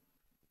breakpoint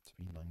to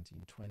be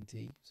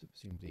 1920, so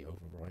presumably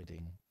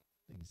overriding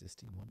the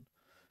existing one,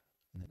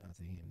 and then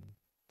adding in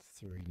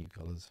 3 new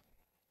colors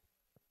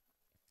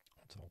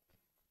on top.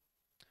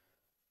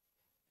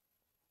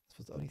 I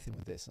suppose the only thing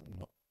with this I'm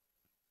not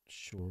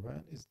sure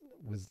about is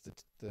with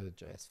the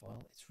JS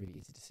file, it's really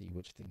easy to see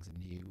which things are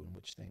new and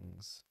which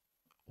things,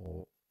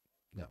 or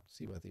no,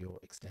 see whether you're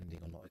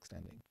extending or not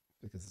extending,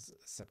 because there's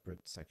a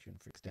separate section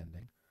for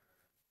extending.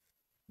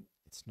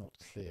 It's not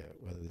clear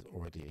whether there's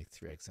already a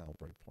 3XL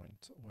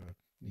breakpoint or a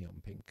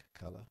neon pink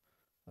color.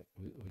 Like,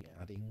 are we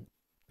adding?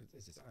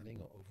 Is this adding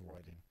or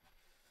overriding?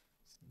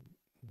 It's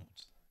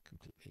not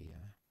completely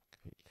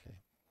clear.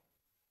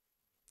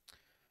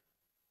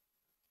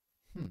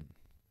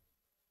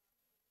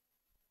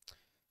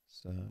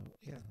 So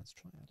yeah, let's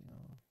try adding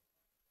our.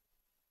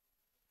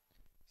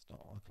 It's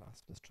not our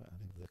class. Let's try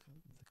adding the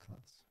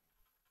class.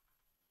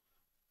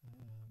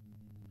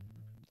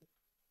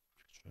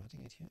 Try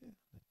adding it here.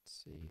 Let's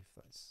see if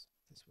this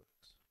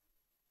works.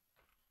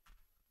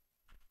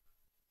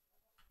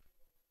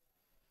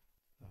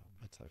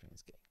 My typing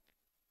is getting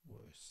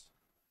worse,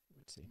 it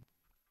would seem.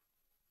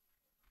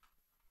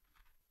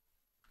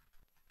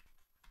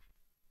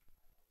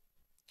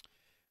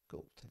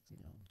 Cool, text on.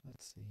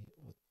 Let's see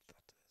what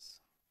that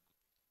is.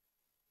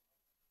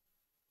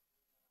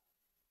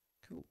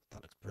 Cool,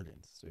 that looks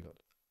brilliant. So we've got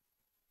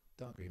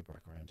dark green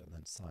background and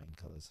then cyan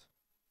colours.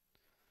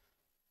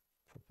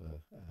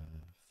 Proper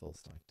full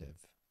stack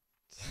dev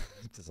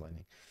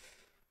designing.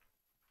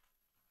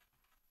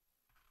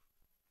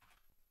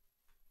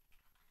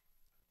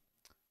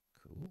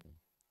 Cool.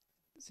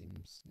 It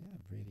seems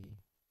really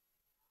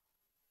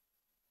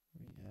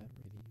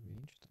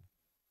interesting.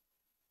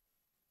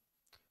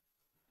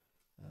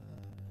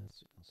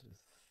 So also the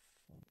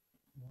font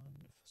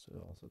one. So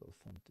also got the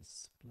font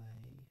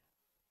display.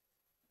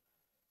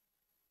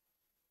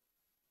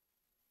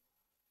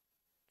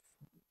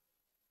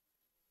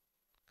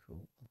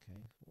 Cool.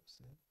 Okay. What's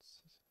that?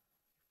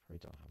 Probably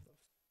don't have that.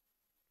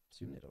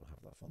 Assume they don't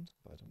have that font,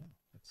 but I don't know.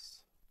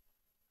 It's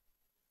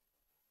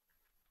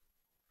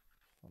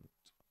font.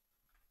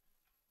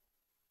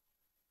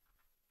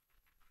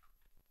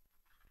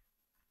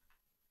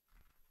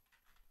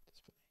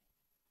 Display.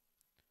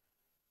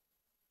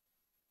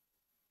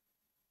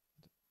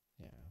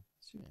 Yeah,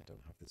 assuming I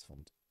don't have this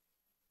font.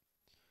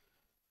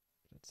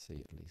 Let's see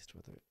at least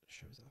whether it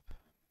shows up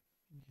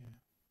in here.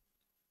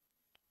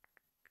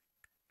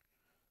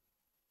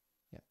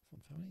 Yeah,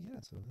 font family.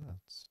 Yeah, so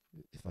that's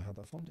if I had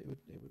that font, it would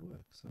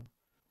work. So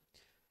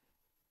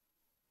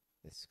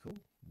this is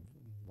cool.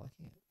 I'm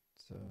liking it.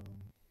 So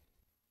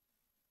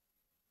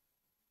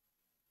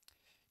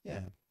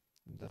yeah,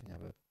 I'm definitely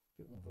have a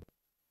bit more of a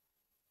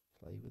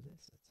play with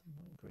this. It's a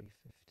grey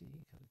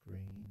 50, kind of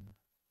green.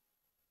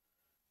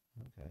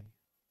 Okay.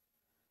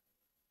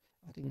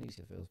 Adding new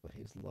variables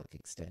behaves like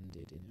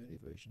extended in early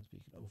versions, but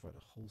you can override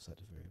a whole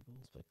set of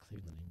variables by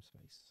clearing the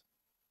namespace.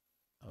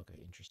 Okay,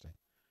 interesting.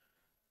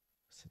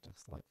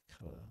 Syntax like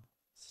color,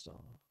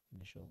 star,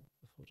 initial,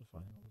 before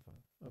defining all the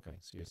value. Okay,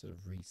 so you're sort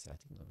of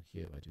resetting them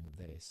here by doing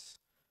this.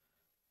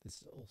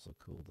 This is also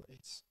cool that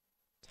it's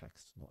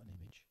text, not an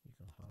image. You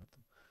can highlight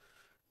them.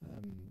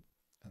 And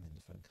then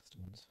define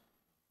custom ones.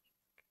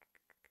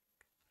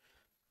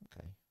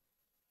 Okay.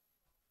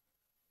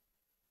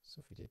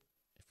 So if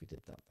we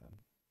did that then.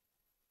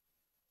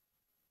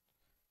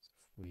 So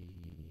if we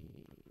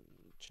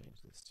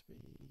change this to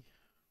be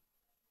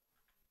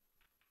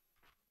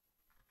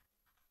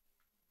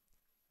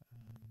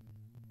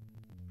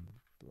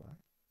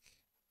black,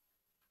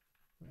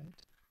 red.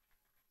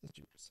 Let's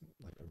do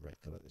something like a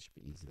red color. That should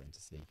be easy then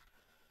to see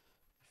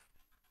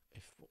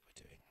if what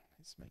we're doing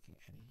is making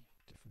any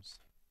difference.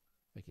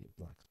 Making it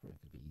black is probably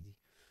going to be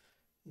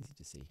easy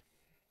to see.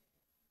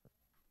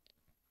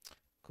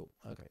 Cool.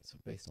 Okay, so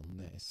based on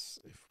this,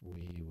 if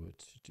we were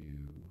to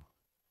do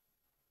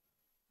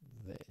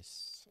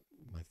this,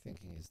 my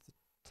thinking is the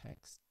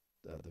text,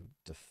 the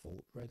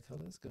default red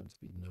color is going to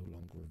be no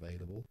longer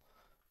available,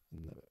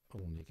 and they're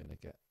only going to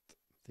get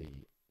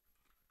the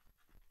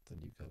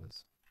new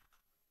colors.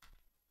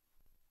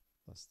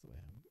 That's the way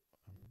I'm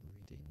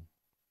reading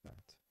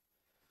that.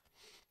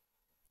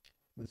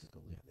 This is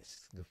cool. Yeah,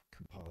 this is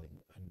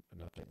compiling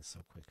and updating so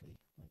quickly.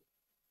 Like,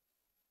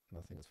 and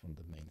I think it's one of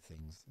the main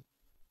things that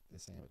they're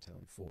saying about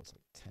Tailwind 4. It's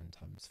like 10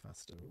 times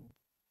faster, or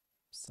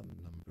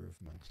some number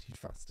of magnitude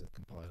faster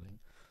compiling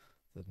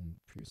than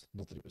previous.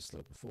 Not that it was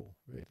slow before,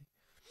 really.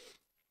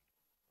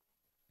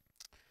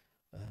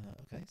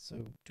 Okay,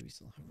 so do we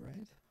still have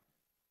red?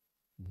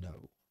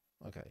 No.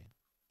 Okay.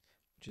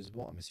 Which is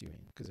what I'm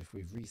assuming, because if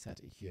we've reset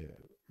it here,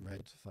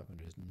 red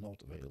 500 is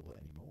not available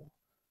anymore,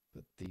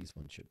 but these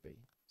ones should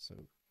be.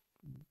 So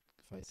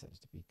if I set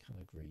it to be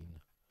color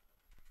green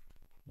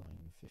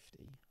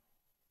 950,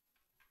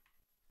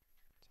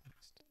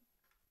 text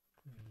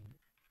green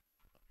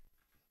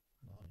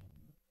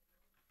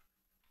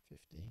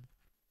 950,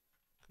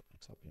 got my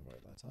typing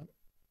right that time,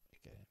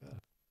 getting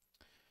better.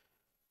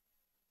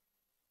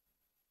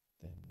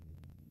 Then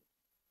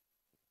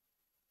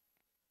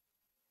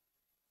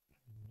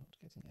I'm not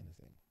getting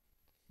anything.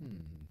 I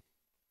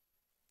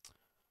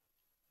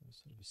was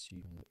sort of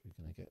assuming that we're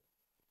going to get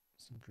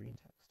some green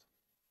text.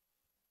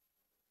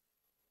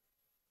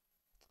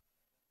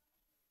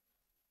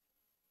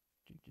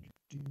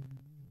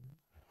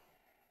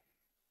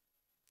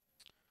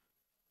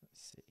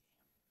 Let's see.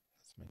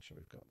 Let's make sure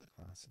we've got the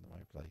class in the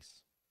right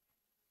place.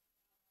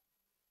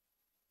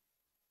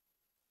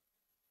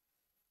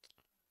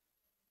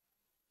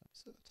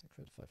 So text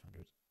red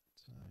 500.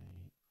 So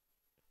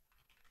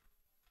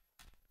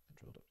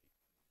Control W.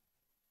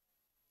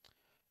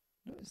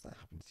 Notice that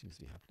seems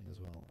to be happening as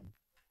well. I'm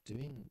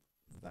doing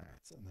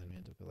that, and then we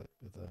end up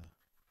with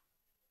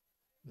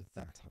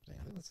that happening.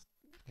 I think that's,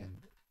 again,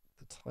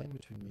 the time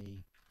between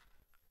me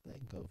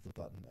letting go of the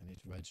button and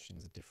it registering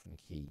as a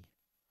different key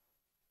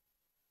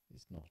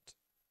is not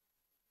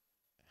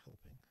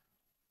helping.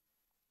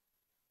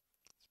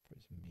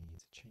 It's probably me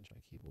to change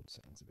my keyboard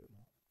settings a bit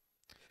more.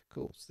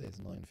 Cool, so there's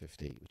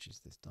 950, which is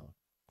this dark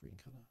green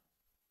colour.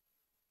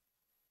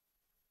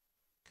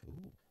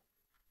 Cool.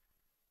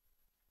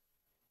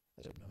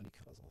 I don't know any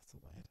colours off the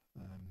top of my head.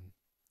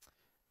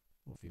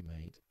 What have you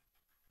made?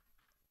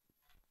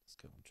 Let's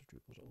go on to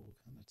Drupal.org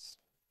and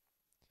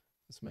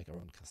let's make our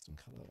own custom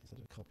colour instead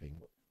of copying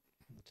what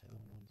the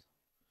Tailwind ones.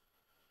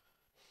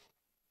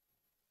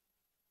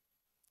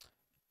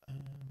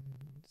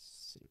 Let's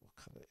see, what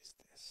colour is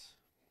this?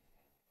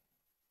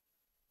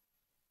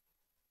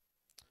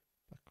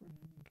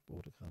 Background,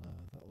 border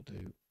colour, that'll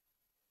do.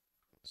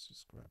 Let's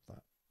just grab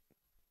that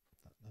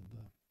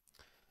number.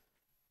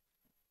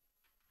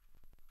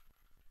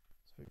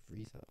 So we've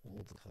reset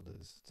all the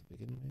colours to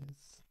begin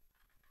with.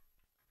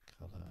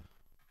 Colour,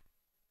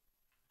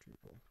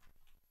 Drupal.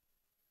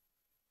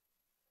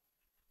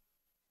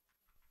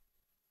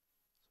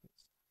 So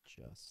it's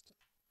just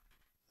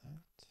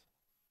that.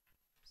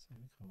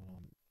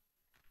 Semicolon.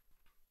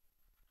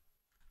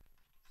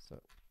 So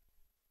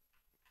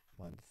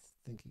my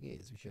thinking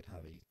is we should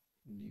have a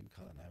new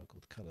colour now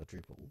called Colour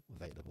Drupal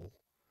available,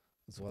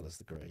 as well as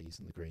the greys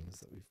and the greens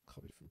that we've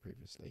copied from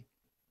previously.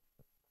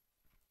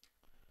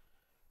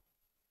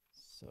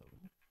 So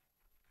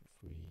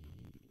if we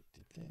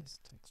did this,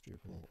 text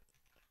Drupal,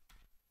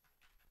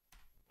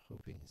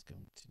 hoping it's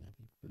going to now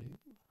be blue.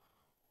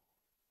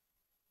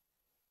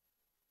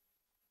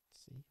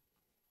 Let's see.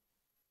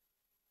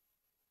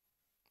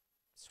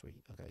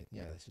 Sweet. Okay,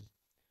 yeah, that's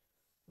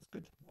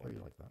good. I really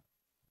like that.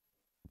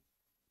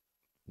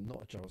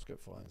 Not a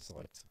JavaScript file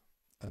site,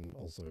 and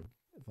also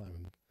if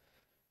I'm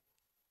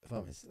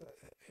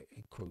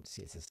a quote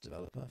CSS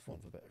developer, for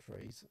want of a better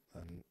phrase,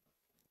 then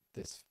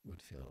this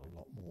would feel a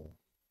lot more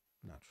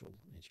natural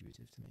and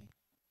intuitive to me,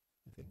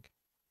 I think.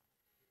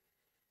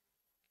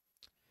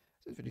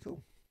 So it's really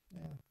cool.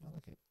 Yeah, I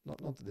like it. Not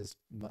that there's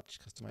much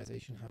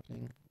customization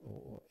happening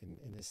or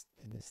in this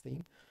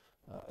theme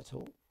at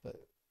all,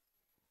 but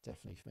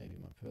definitely for maybe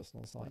my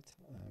personal site,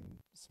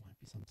 this might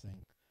be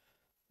something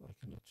that I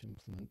can look to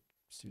implement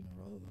sooner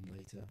rather than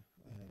later.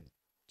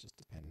 It just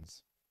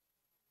depends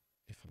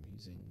if I'm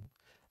using.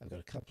 I've got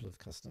a couple of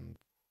custom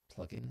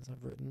plugins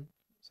I've written,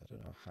 so I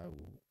don't know how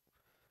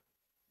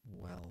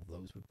well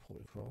those would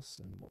port across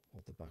and what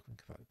the background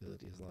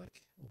compatibility is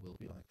like, or will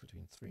be like,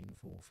 between 3 and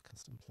 4 for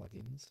custom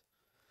plugins,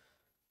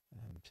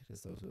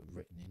 because those were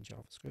written in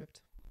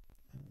JavaScript.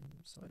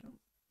 So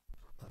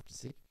I'll have to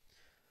see.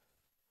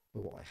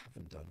 But what I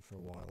haven't done for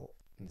a while,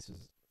 and this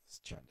was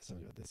chatting to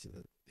somebody about this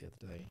the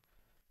other day,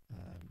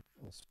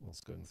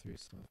 whilst going through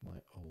some of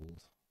my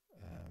old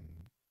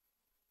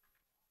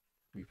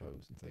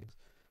repos and things,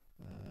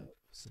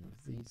 some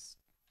of these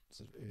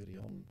sort of early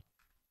on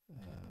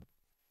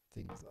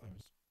things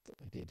that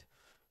I did.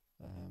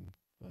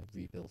 I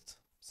rebuilt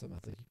some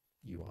of the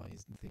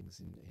UIs and things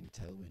in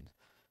Tailwind.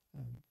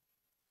 And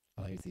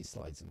I use these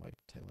slides in my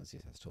Tailwind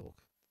CSS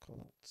talk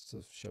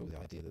to show the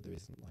idea that there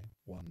isn't like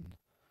one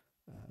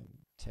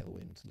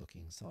Tailwind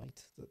looking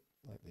site, that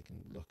like they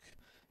can look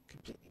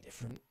completely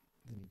different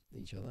than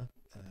each other,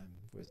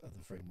 whereas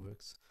other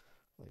frameworks,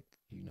 like,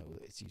 you know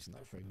that it's using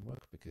that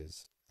framework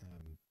because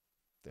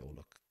they all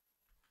look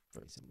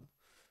very similar.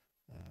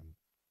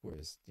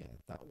 Whereas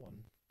that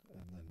one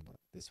and then like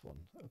this one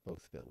are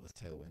both built with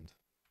Tailwind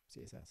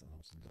CSS and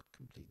also look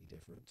completely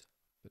different,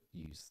 but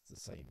use the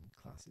same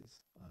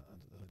classes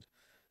under the hood.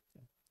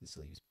 This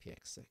will use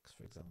PX6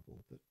 for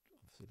example, but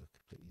obviously look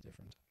completely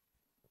different.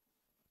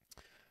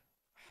 I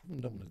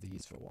haven't done one of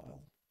these for a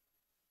while.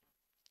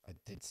 I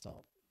did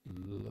start a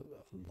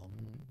long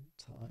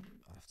time.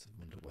 I have to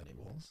wonder when it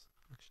was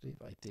actually,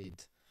 but I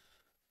did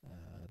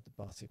the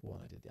Bartik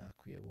one, I did the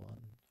Acquia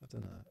one. I've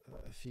done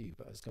a few,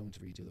 but I was going to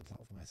redo the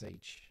Platform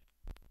SH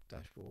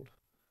dashboard,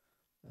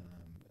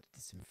 the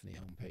Symfony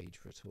homepage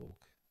for a talk.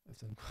 I've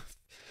done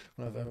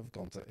whenever I've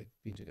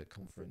been to a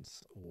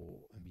conference or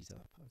a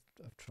meetup,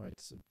 I've tried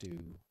to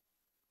do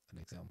an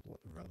example,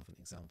 a relevant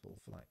example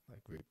for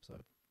that group. So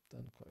I've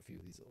done quite a few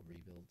of these little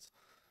rebuilds.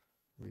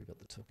 Rebuilt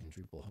the token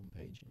Drupal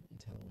homepage in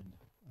Tailwind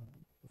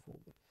before.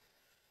 But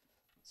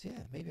so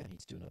yeah, maybe I need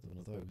to do another one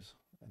of those,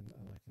 and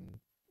I can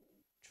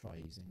try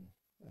using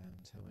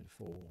Tailwind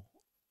 4,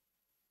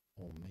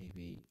 or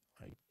maybe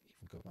I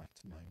even go back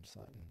to my own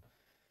site and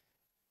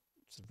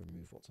sort of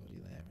remove what's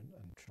already there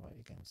and try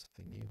again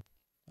something new.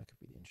 That could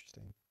be the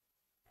interesting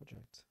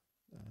project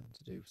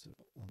to do, sort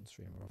of on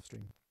stream or off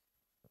stream.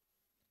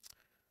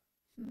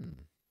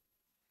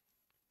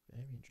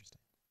 Very interesting.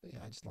 But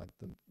yeah, I just like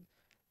them.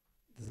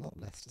 There's a lot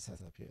less to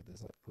set up here.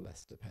 There's like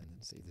less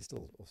dependency. There's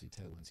still obviously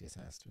Tailwind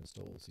CSS to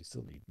install, so you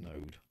still need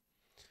Node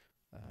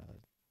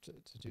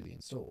to do the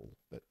install.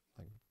 But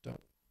I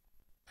don't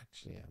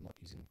actually. I'm not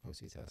using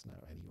PostCSS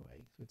now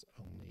anyway, so it's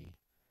only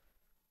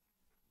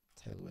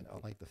Tailwind. I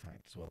like the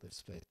fact as well they've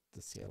split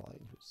the CLI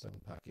into its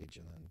own package,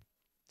 and then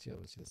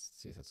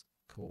CSS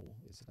core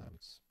is now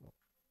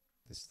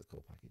this is the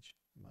core package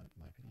in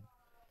my opinion.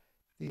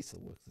 These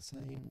all work the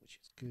same, which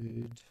is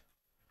good.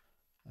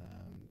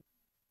 And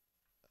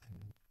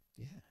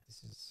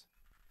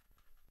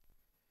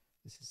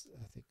this is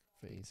I think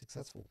very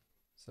successful.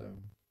 So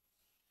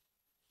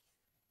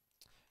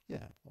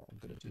yeah, what I'm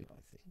going to do,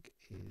 I think,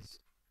 is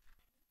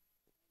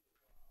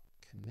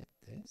commit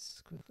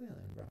this quickly and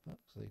then wrap up.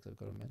 So I've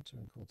got a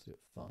mentoring call to do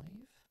at 5.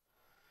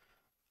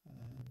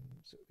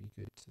 So it'd be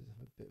good to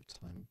have a bit of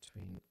time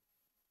between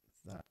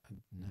that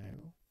and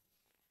now.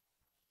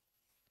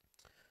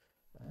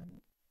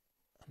 And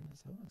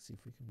so let's see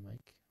if we can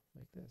make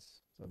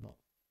this. So I've not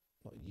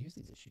used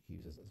these issue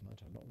queues as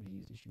much. I've not really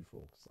used issue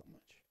forks that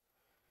much.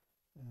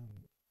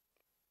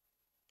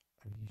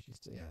 I'm usually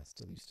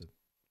still used to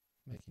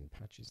making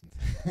patches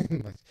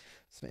and like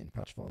submitting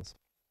patch files.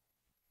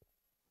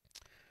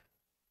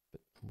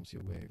 But I'm also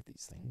aware of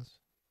these things,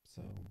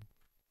 so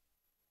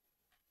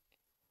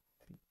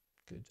it'd be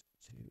good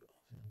to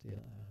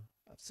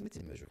I've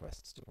submitted merge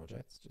requests to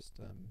projects. Just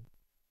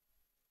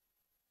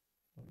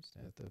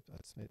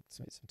I'd submit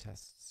some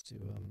tests to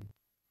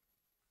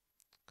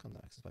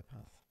content access by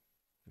path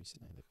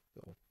recently.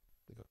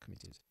 They got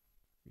committed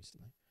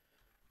recently.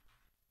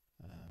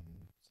 So I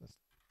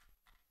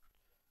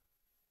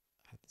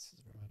had this as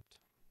a remote.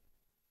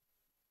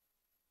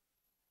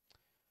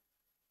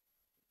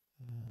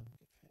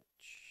 Get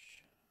fetch,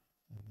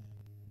 and then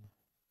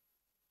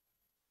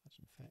add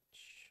and fetch.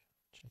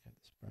 Check out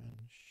this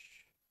branch.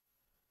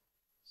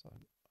 So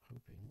I'm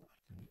hoping I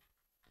can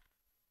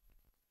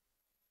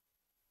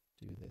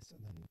do this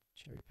and then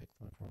cherry pick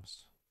them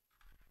across.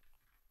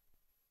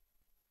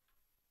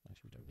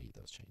 Actually, we don't need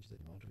those changes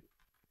anymore, do we?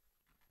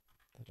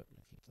 I don't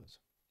want to keep those.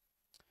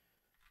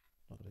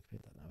 Not going to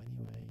commit that now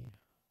anyway.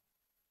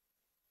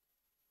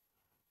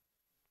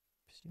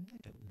 Presume I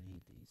don't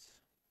need these.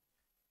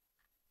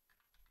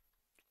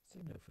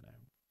 Say no for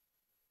now.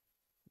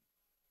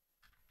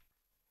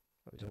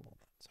 But we don't want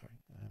that, sorry.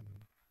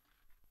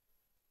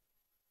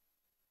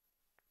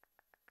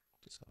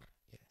 Discard,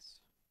 yes.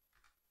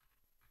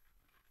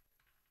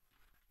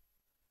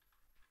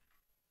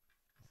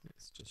 I think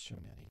it's just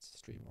showing me I need to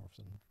stream more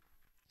often.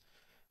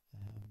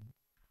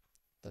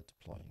 That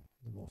deploying,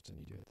 the more often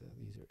you do it, the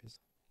easier it is.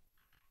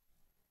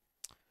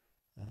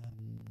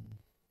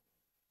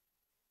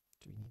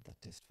 Do we need that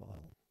dist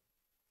file?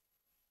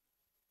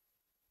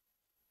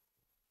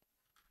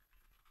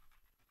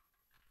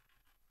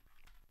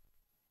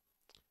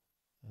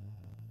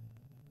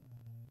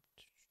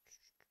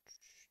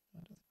 I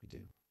don't think we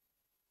do.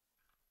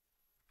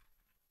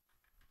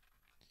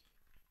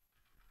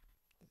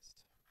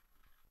 List.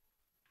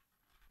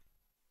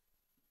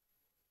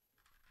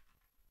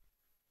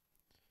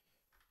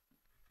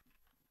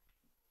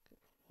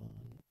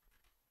 One.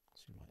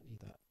 So we might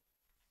need that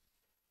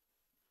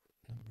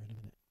number in a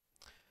minute.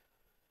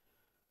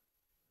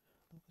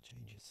 Local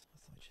changes. I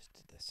thought I just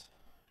did this.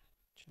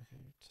 Check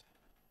out.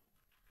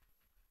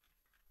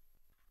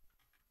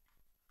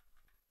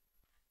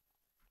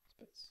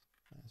 Space.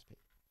 -p.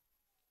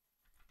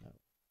 No.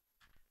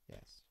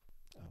 Yes.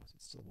 Oh, is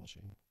it still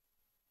watching?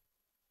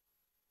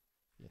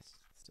 Yes,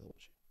 it's still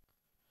watching.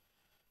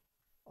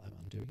 I'm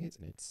undoing it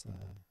and it's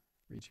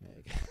reaching it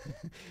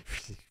again.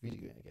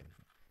 Reading it again.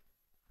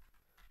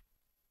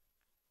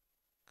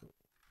 Cool.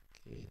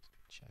 Git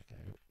check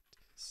out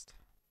dist.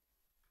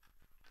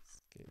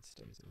 Git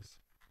status.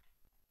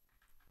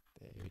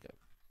 There we go.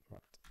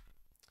 Right.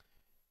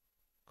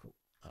 Cool.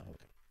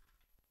 Okay.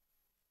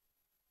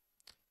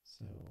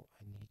 So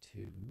I need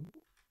to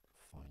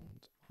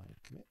find my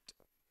commit.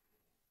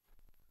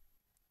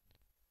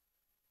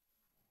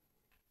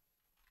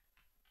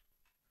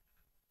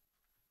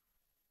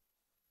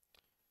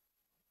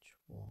 Which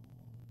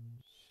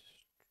was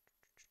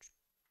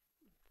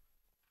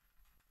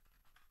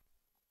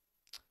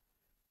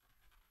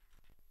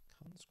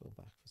can't scroll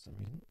back for some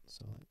reason,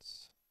 so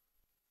let's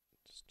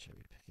just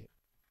cherry pick it.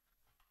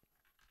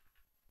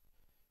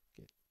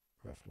 Get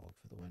ref log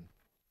for the win.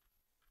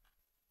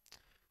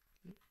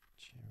 Get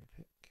cherry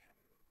pick.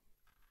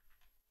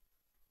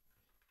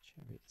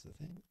 Cherry is the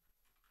thing.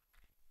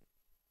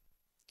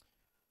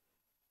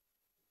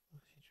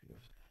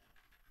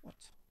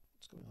 What's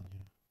going on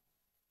here?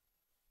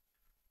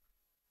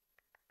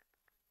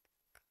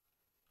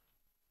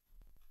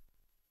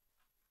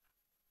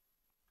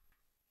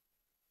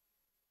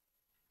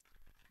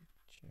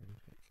 Cherry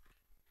pick.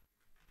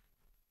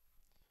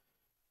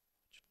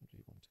 Which one do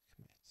you want to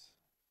commit?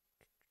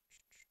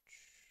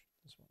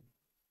 This one.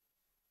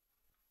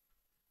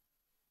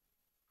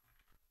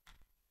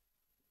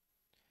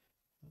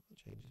 Local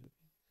changes would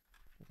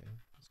be okay.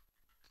 Let's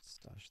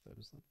stash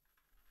those then.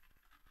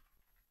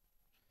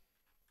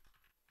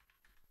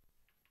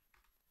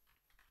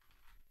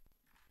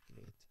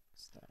 Git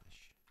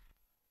stash.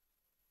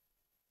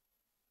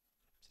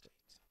 Up to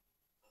date.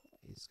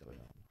 What is going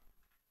on?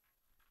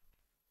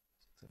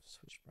 I've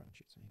switched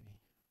branches maybe.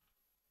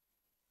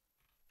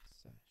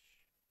 Stash.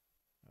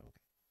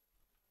 Okay.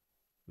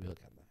 We'll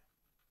get there.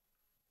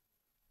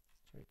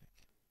 Cherry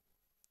pick.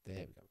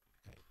 There we go.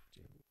 Okay.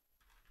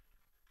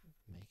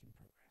 Making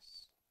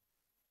progress.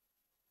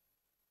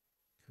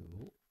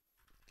 Cool.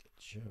 Git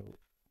show.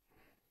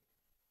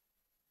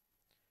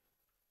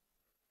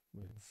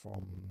 moving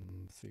from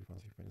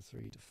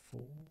 3.3.3 to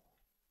 4,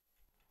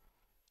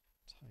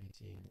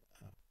 tidying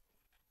up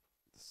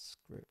the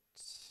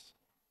scripts.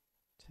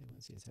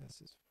 Tailwind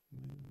CSS is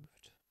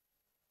moved.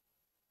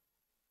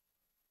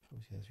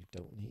 CSS we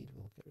don't need,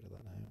 we'll get rid of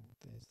that now.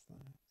 There's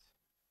that.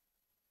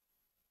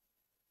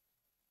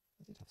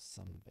 I did have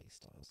some base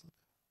styles, look.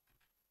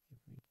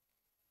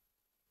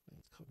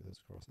 Let's copy those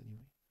across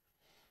anyway.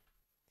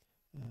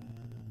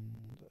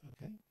 And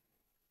okay.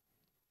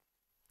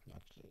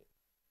 Actually,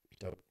 we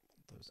don't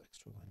want those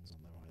extra lines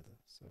on there either,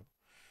 so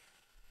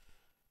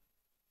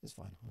it's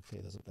fine. I'll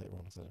clear those up later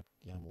on. So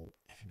YAML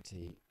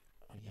FMT,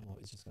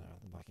 YAML is just going to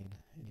add them back in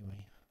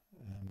anyway.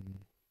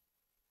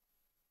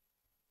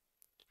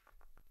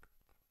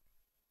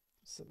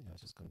 Something I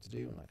was just going to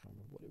do, and I can't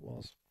remember what it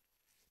was.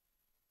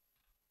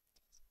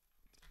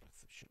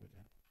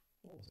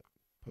 What was it?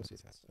 Post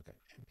CSS. Okay,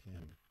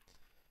 npm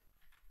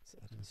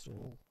set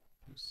install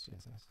post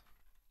CSS.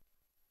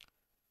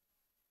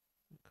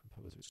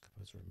 Compose, which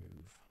compose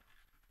remove.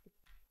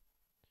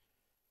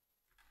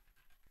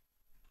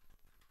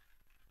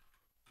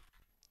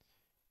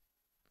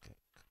 Okay,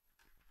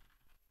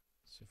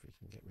 so if we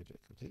can get rid of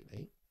it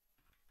completely,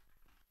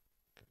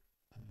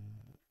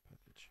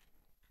 package,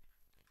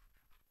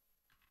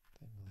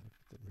 then we'll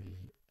have the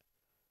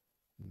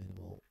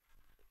minimal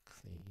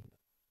clean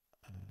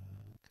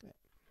commit.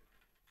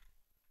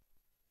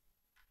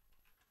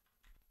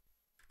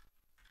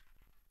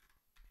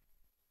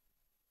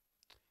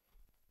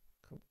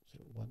 Cool, so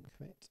one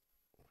commit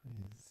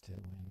with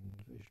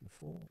Tailwind version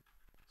 4.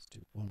 Let's do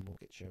one more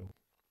git show.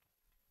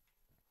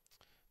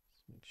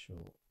 Let's make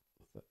sure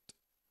that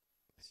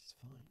this is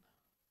fine.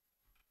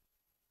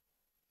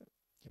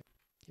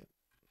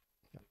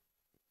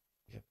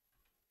 Yep.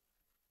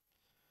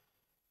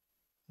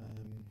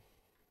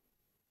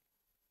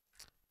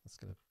 That's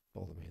going to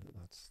bother me that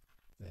that's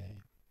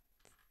there.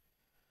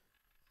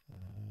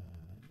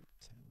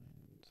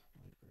 Tailwind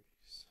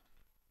libraries.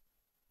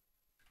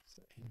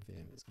 So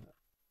nvim is going to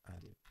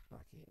add it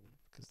back in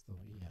because the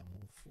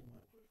YAML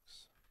format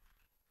works.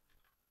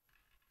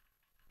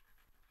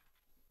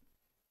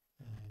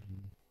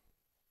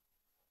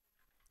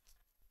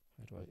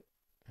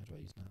 How do I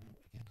use nano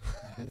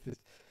again? this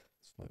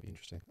might be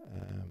interesting.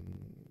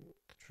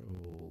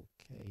 Control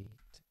K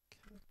to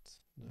cut.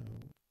 No.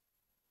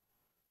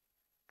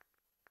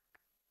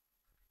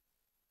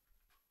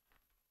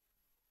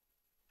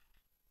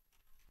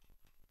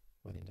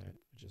 When in doubt,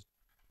 just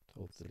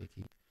hold the delete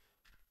key.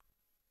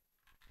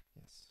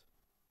 Yes.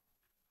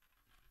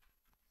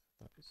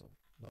 That was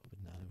not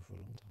with nano for a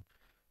long time.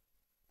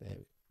 There we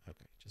go.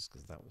 Okay, just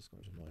because that was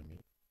going to annoy me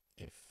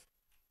if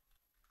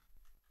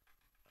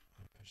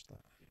I push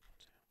that.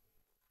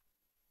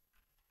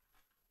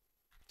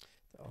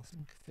 There are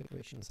some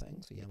configuration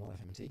settings for YAML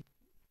FMT,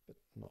 but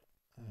not.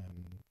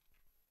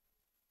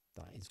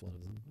 That is one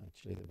of them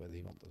actually. Whether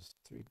you want those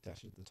 3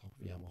 dashes at the top of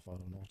the YAML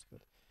file or not,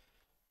 but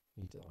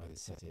you need to either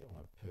set it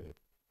on a per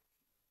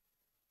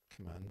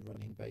command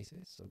running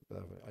basis, so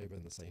I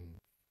run the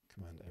same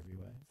command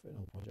everywhere for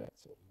all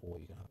projects, or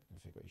you can have a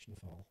configuration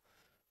file,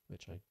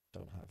 which I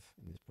don't have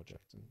in this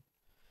project, and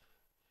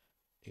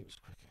it was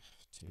quicker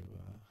to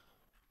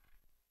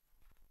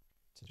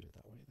do it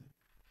that way then.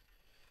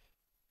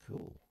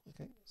 Cool.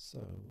 Okay, so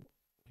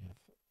we have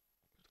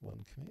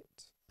one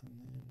commit, and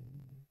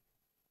then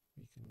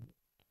we can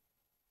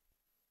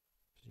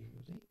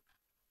presumably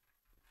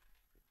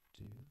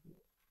do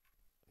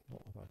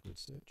not a backward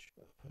search,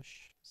 but a push.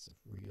 It's a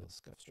real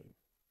scuff stream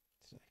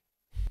today.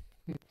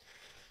 But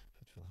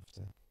we'll have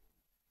to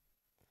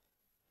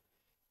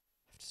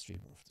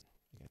stream more often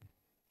again,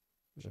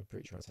 which I'm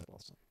pretty sure I said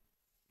last time.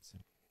 So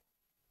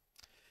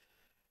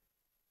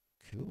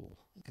cool.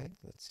 Okay,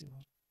 let's see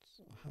what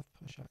I have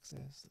push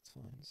access. That's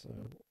fine. So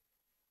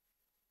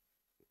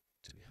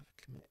do we have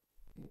a commit?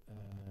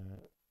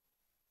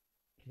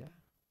 Yeah,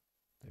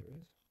 there it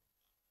is.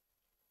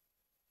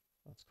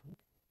 That's cool.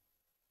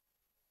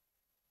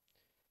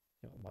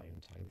 You know, my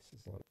own tag. This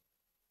is like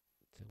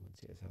Tailwind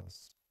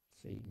CSS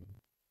theme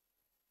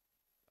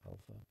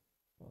alpha.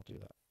 I'll do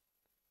that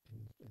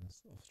in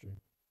off stream.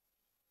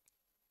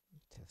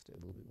 Test it a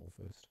little bit more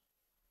first.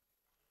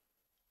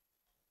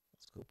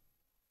 That's cool.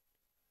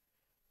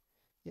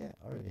 Yeah,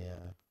 I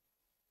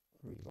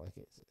really like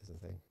it as a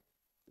thing.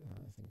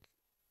 I think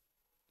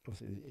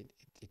obviously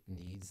it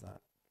needs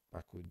that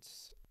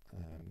backwards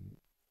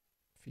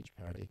feature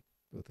parity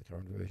with the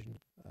current version,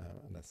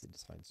 unless they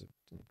decide to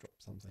drop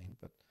something,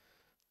 but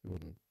we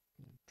wouldn't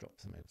drop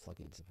some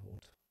plugin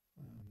support.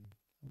 I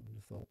wouldn't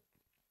have thought.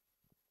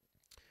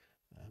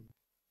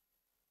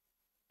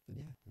 But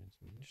yeah,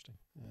 it's really interesting.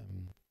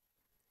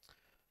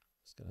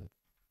 Just going to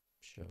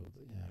show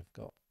that, yeah, I've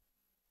got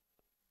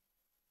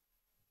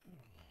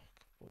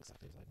what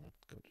exactly is I going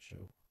to go to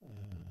show?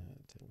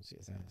 Tailwind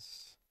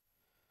CSS.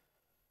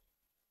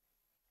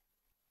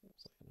 What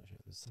was I going to show?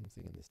 There's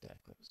something in this deck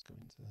that I was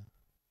going to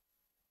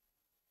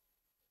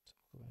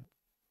talk about.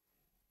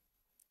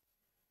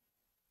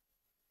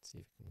 Let's see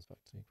if it comes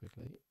back to me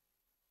quickly.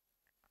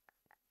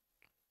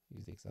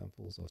 use the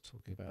examples I was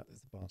talking about.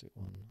 There's the Bartik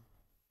one.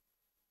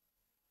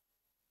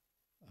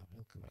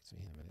 It'll come back to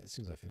me in a minute. As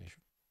soon as I finish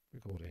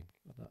recording,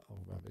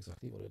 I'll remember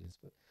exactly what it is.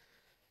 But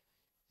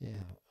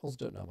yeah, I also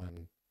don't know when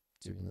I'm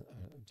doing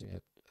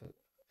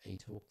a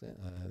talk there at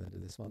the end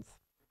of this month.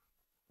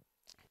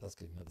 That's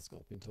going to be another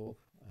Scorpion talk.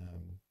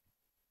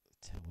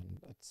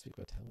 Tailwind, I speak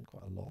about Tailwind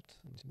quite a lot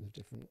in terms of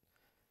different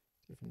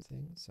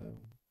things. So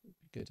it'd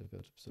be good to be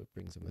able to sort of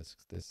bring some of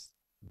this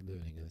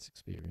learning and this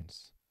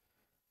experience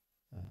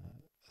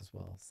as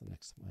well. So the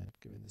next time I'm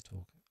giving this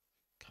talk,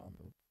 I can't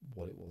remember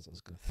what it was I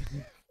was going to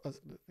think,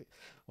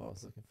 what I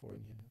was looking for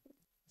in here.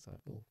 So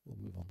we'll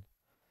move on.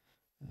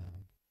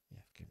 Yeah,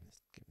 I've given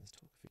this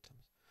talk a few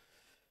times.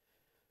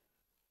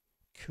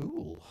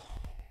 Cool.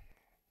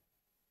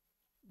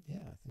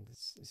 Yeah, I think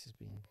this has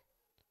been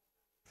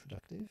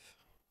productive.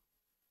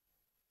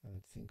 I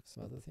would think of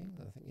some other things.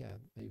 I think, yeah,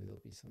 maybe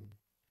there'll be some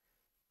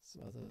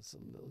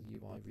little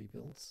UI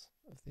rebuilds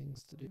of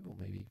things to do, or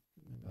maybe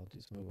I'll do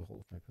some overhaul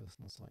of my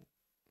personal site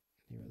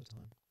near the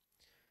time.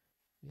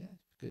 Yeah,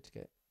 good to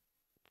get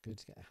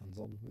hands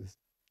on with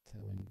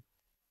Tailwind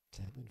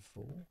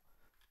 4.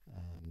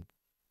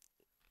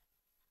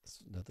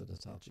 Another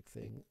nostalgic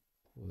thing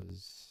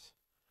was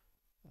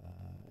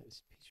it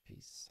was PHP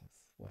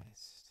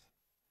Southwest,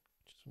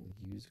 which is one of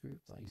the user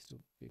groups I used to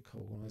be a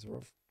co-organizer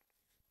of.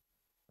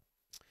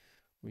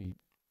 We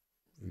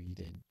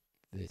redid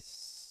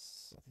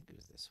this, I think it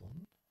was this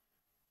one,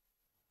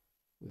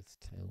 with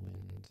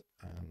Tailwind,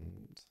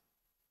 and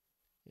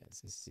yeah,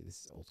 this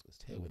is also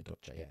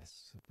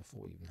Tailwind.js,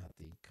 before we even had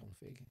the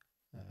config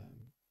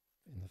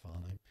in the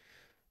file name.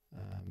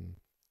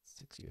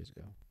 6 years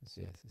ago.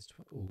 So yes, it's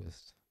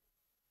August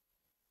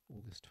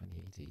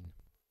 2018.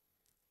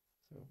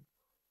 So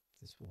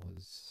this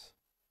was,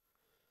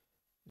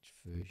 which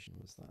version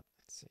was that?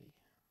 Let's see.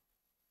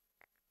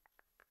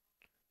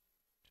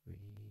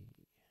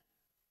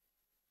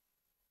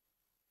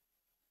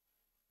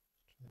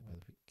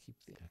 Whether we keep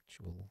the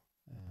actual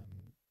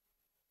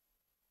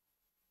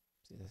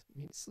see, I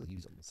mean, it's still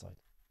used on the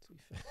site, to be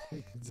fair.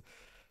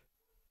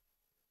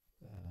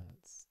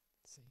 Let's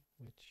see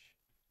which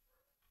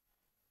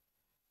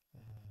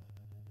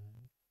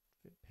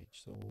page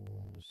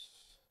source,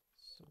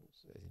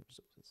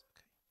 resources.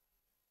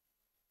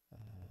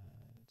 Okay.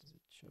 Does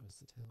it show us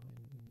the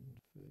Tailwind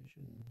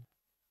version?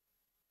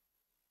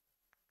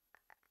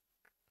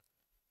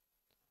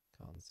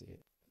 Can't see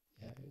it.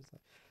 Yeah, it was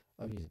like,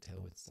 I'm using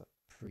Tailwind, it's like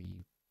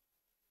pre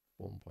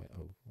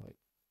 1.0, like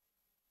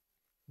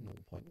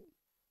 0.4,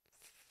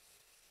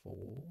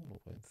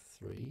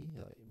 0.3,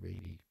 like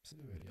really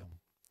early on.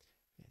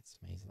 Yeah, it's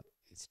amazing. Like,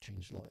 it's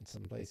changed a lot in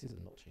some places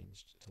and not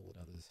changed at all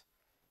in others.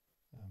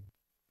 I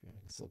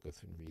can still go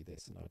through and read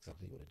this and know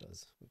exactly what it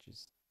does, which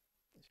is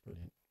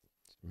brilliant.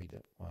 Just read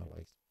it while I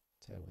like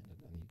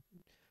Tailwind and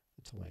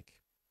the Atomic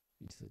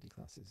utility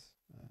classes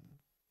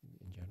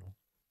in general.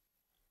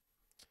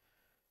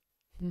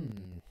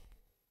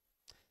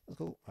 That's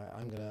cool.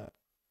 I'm gonna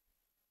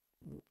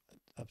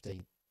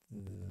update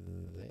I'm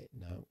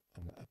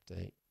gonna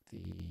update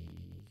the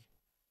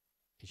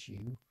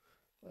issue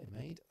that I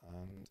made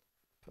and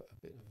put a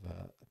bit of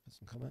put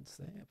some comments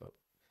there about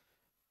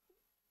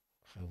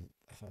how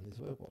I found this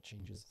work, what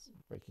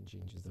breaking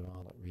changes there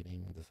are, like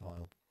renaming the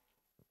file,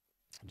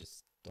 and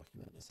just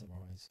document and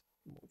summarize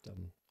what we've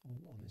done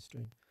on this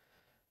stream.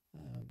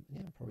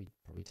 Yeah,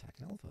 probably tack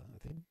an alpha, I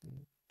think,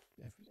 and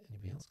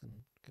anybody else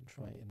can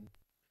try it and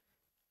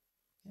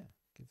yeah,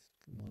 give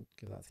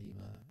that theme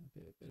a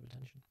bit of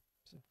attention.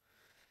 So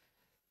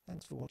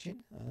thanks for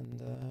watching,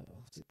 and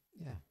I'll have to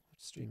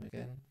stream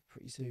again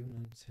pretty soon,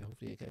 and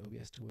hopefully get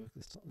OBS to work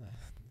this time.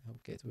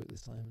 Hope get to work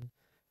this time, and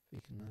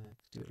we can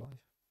do it live.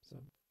 So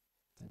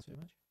thanks very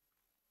much.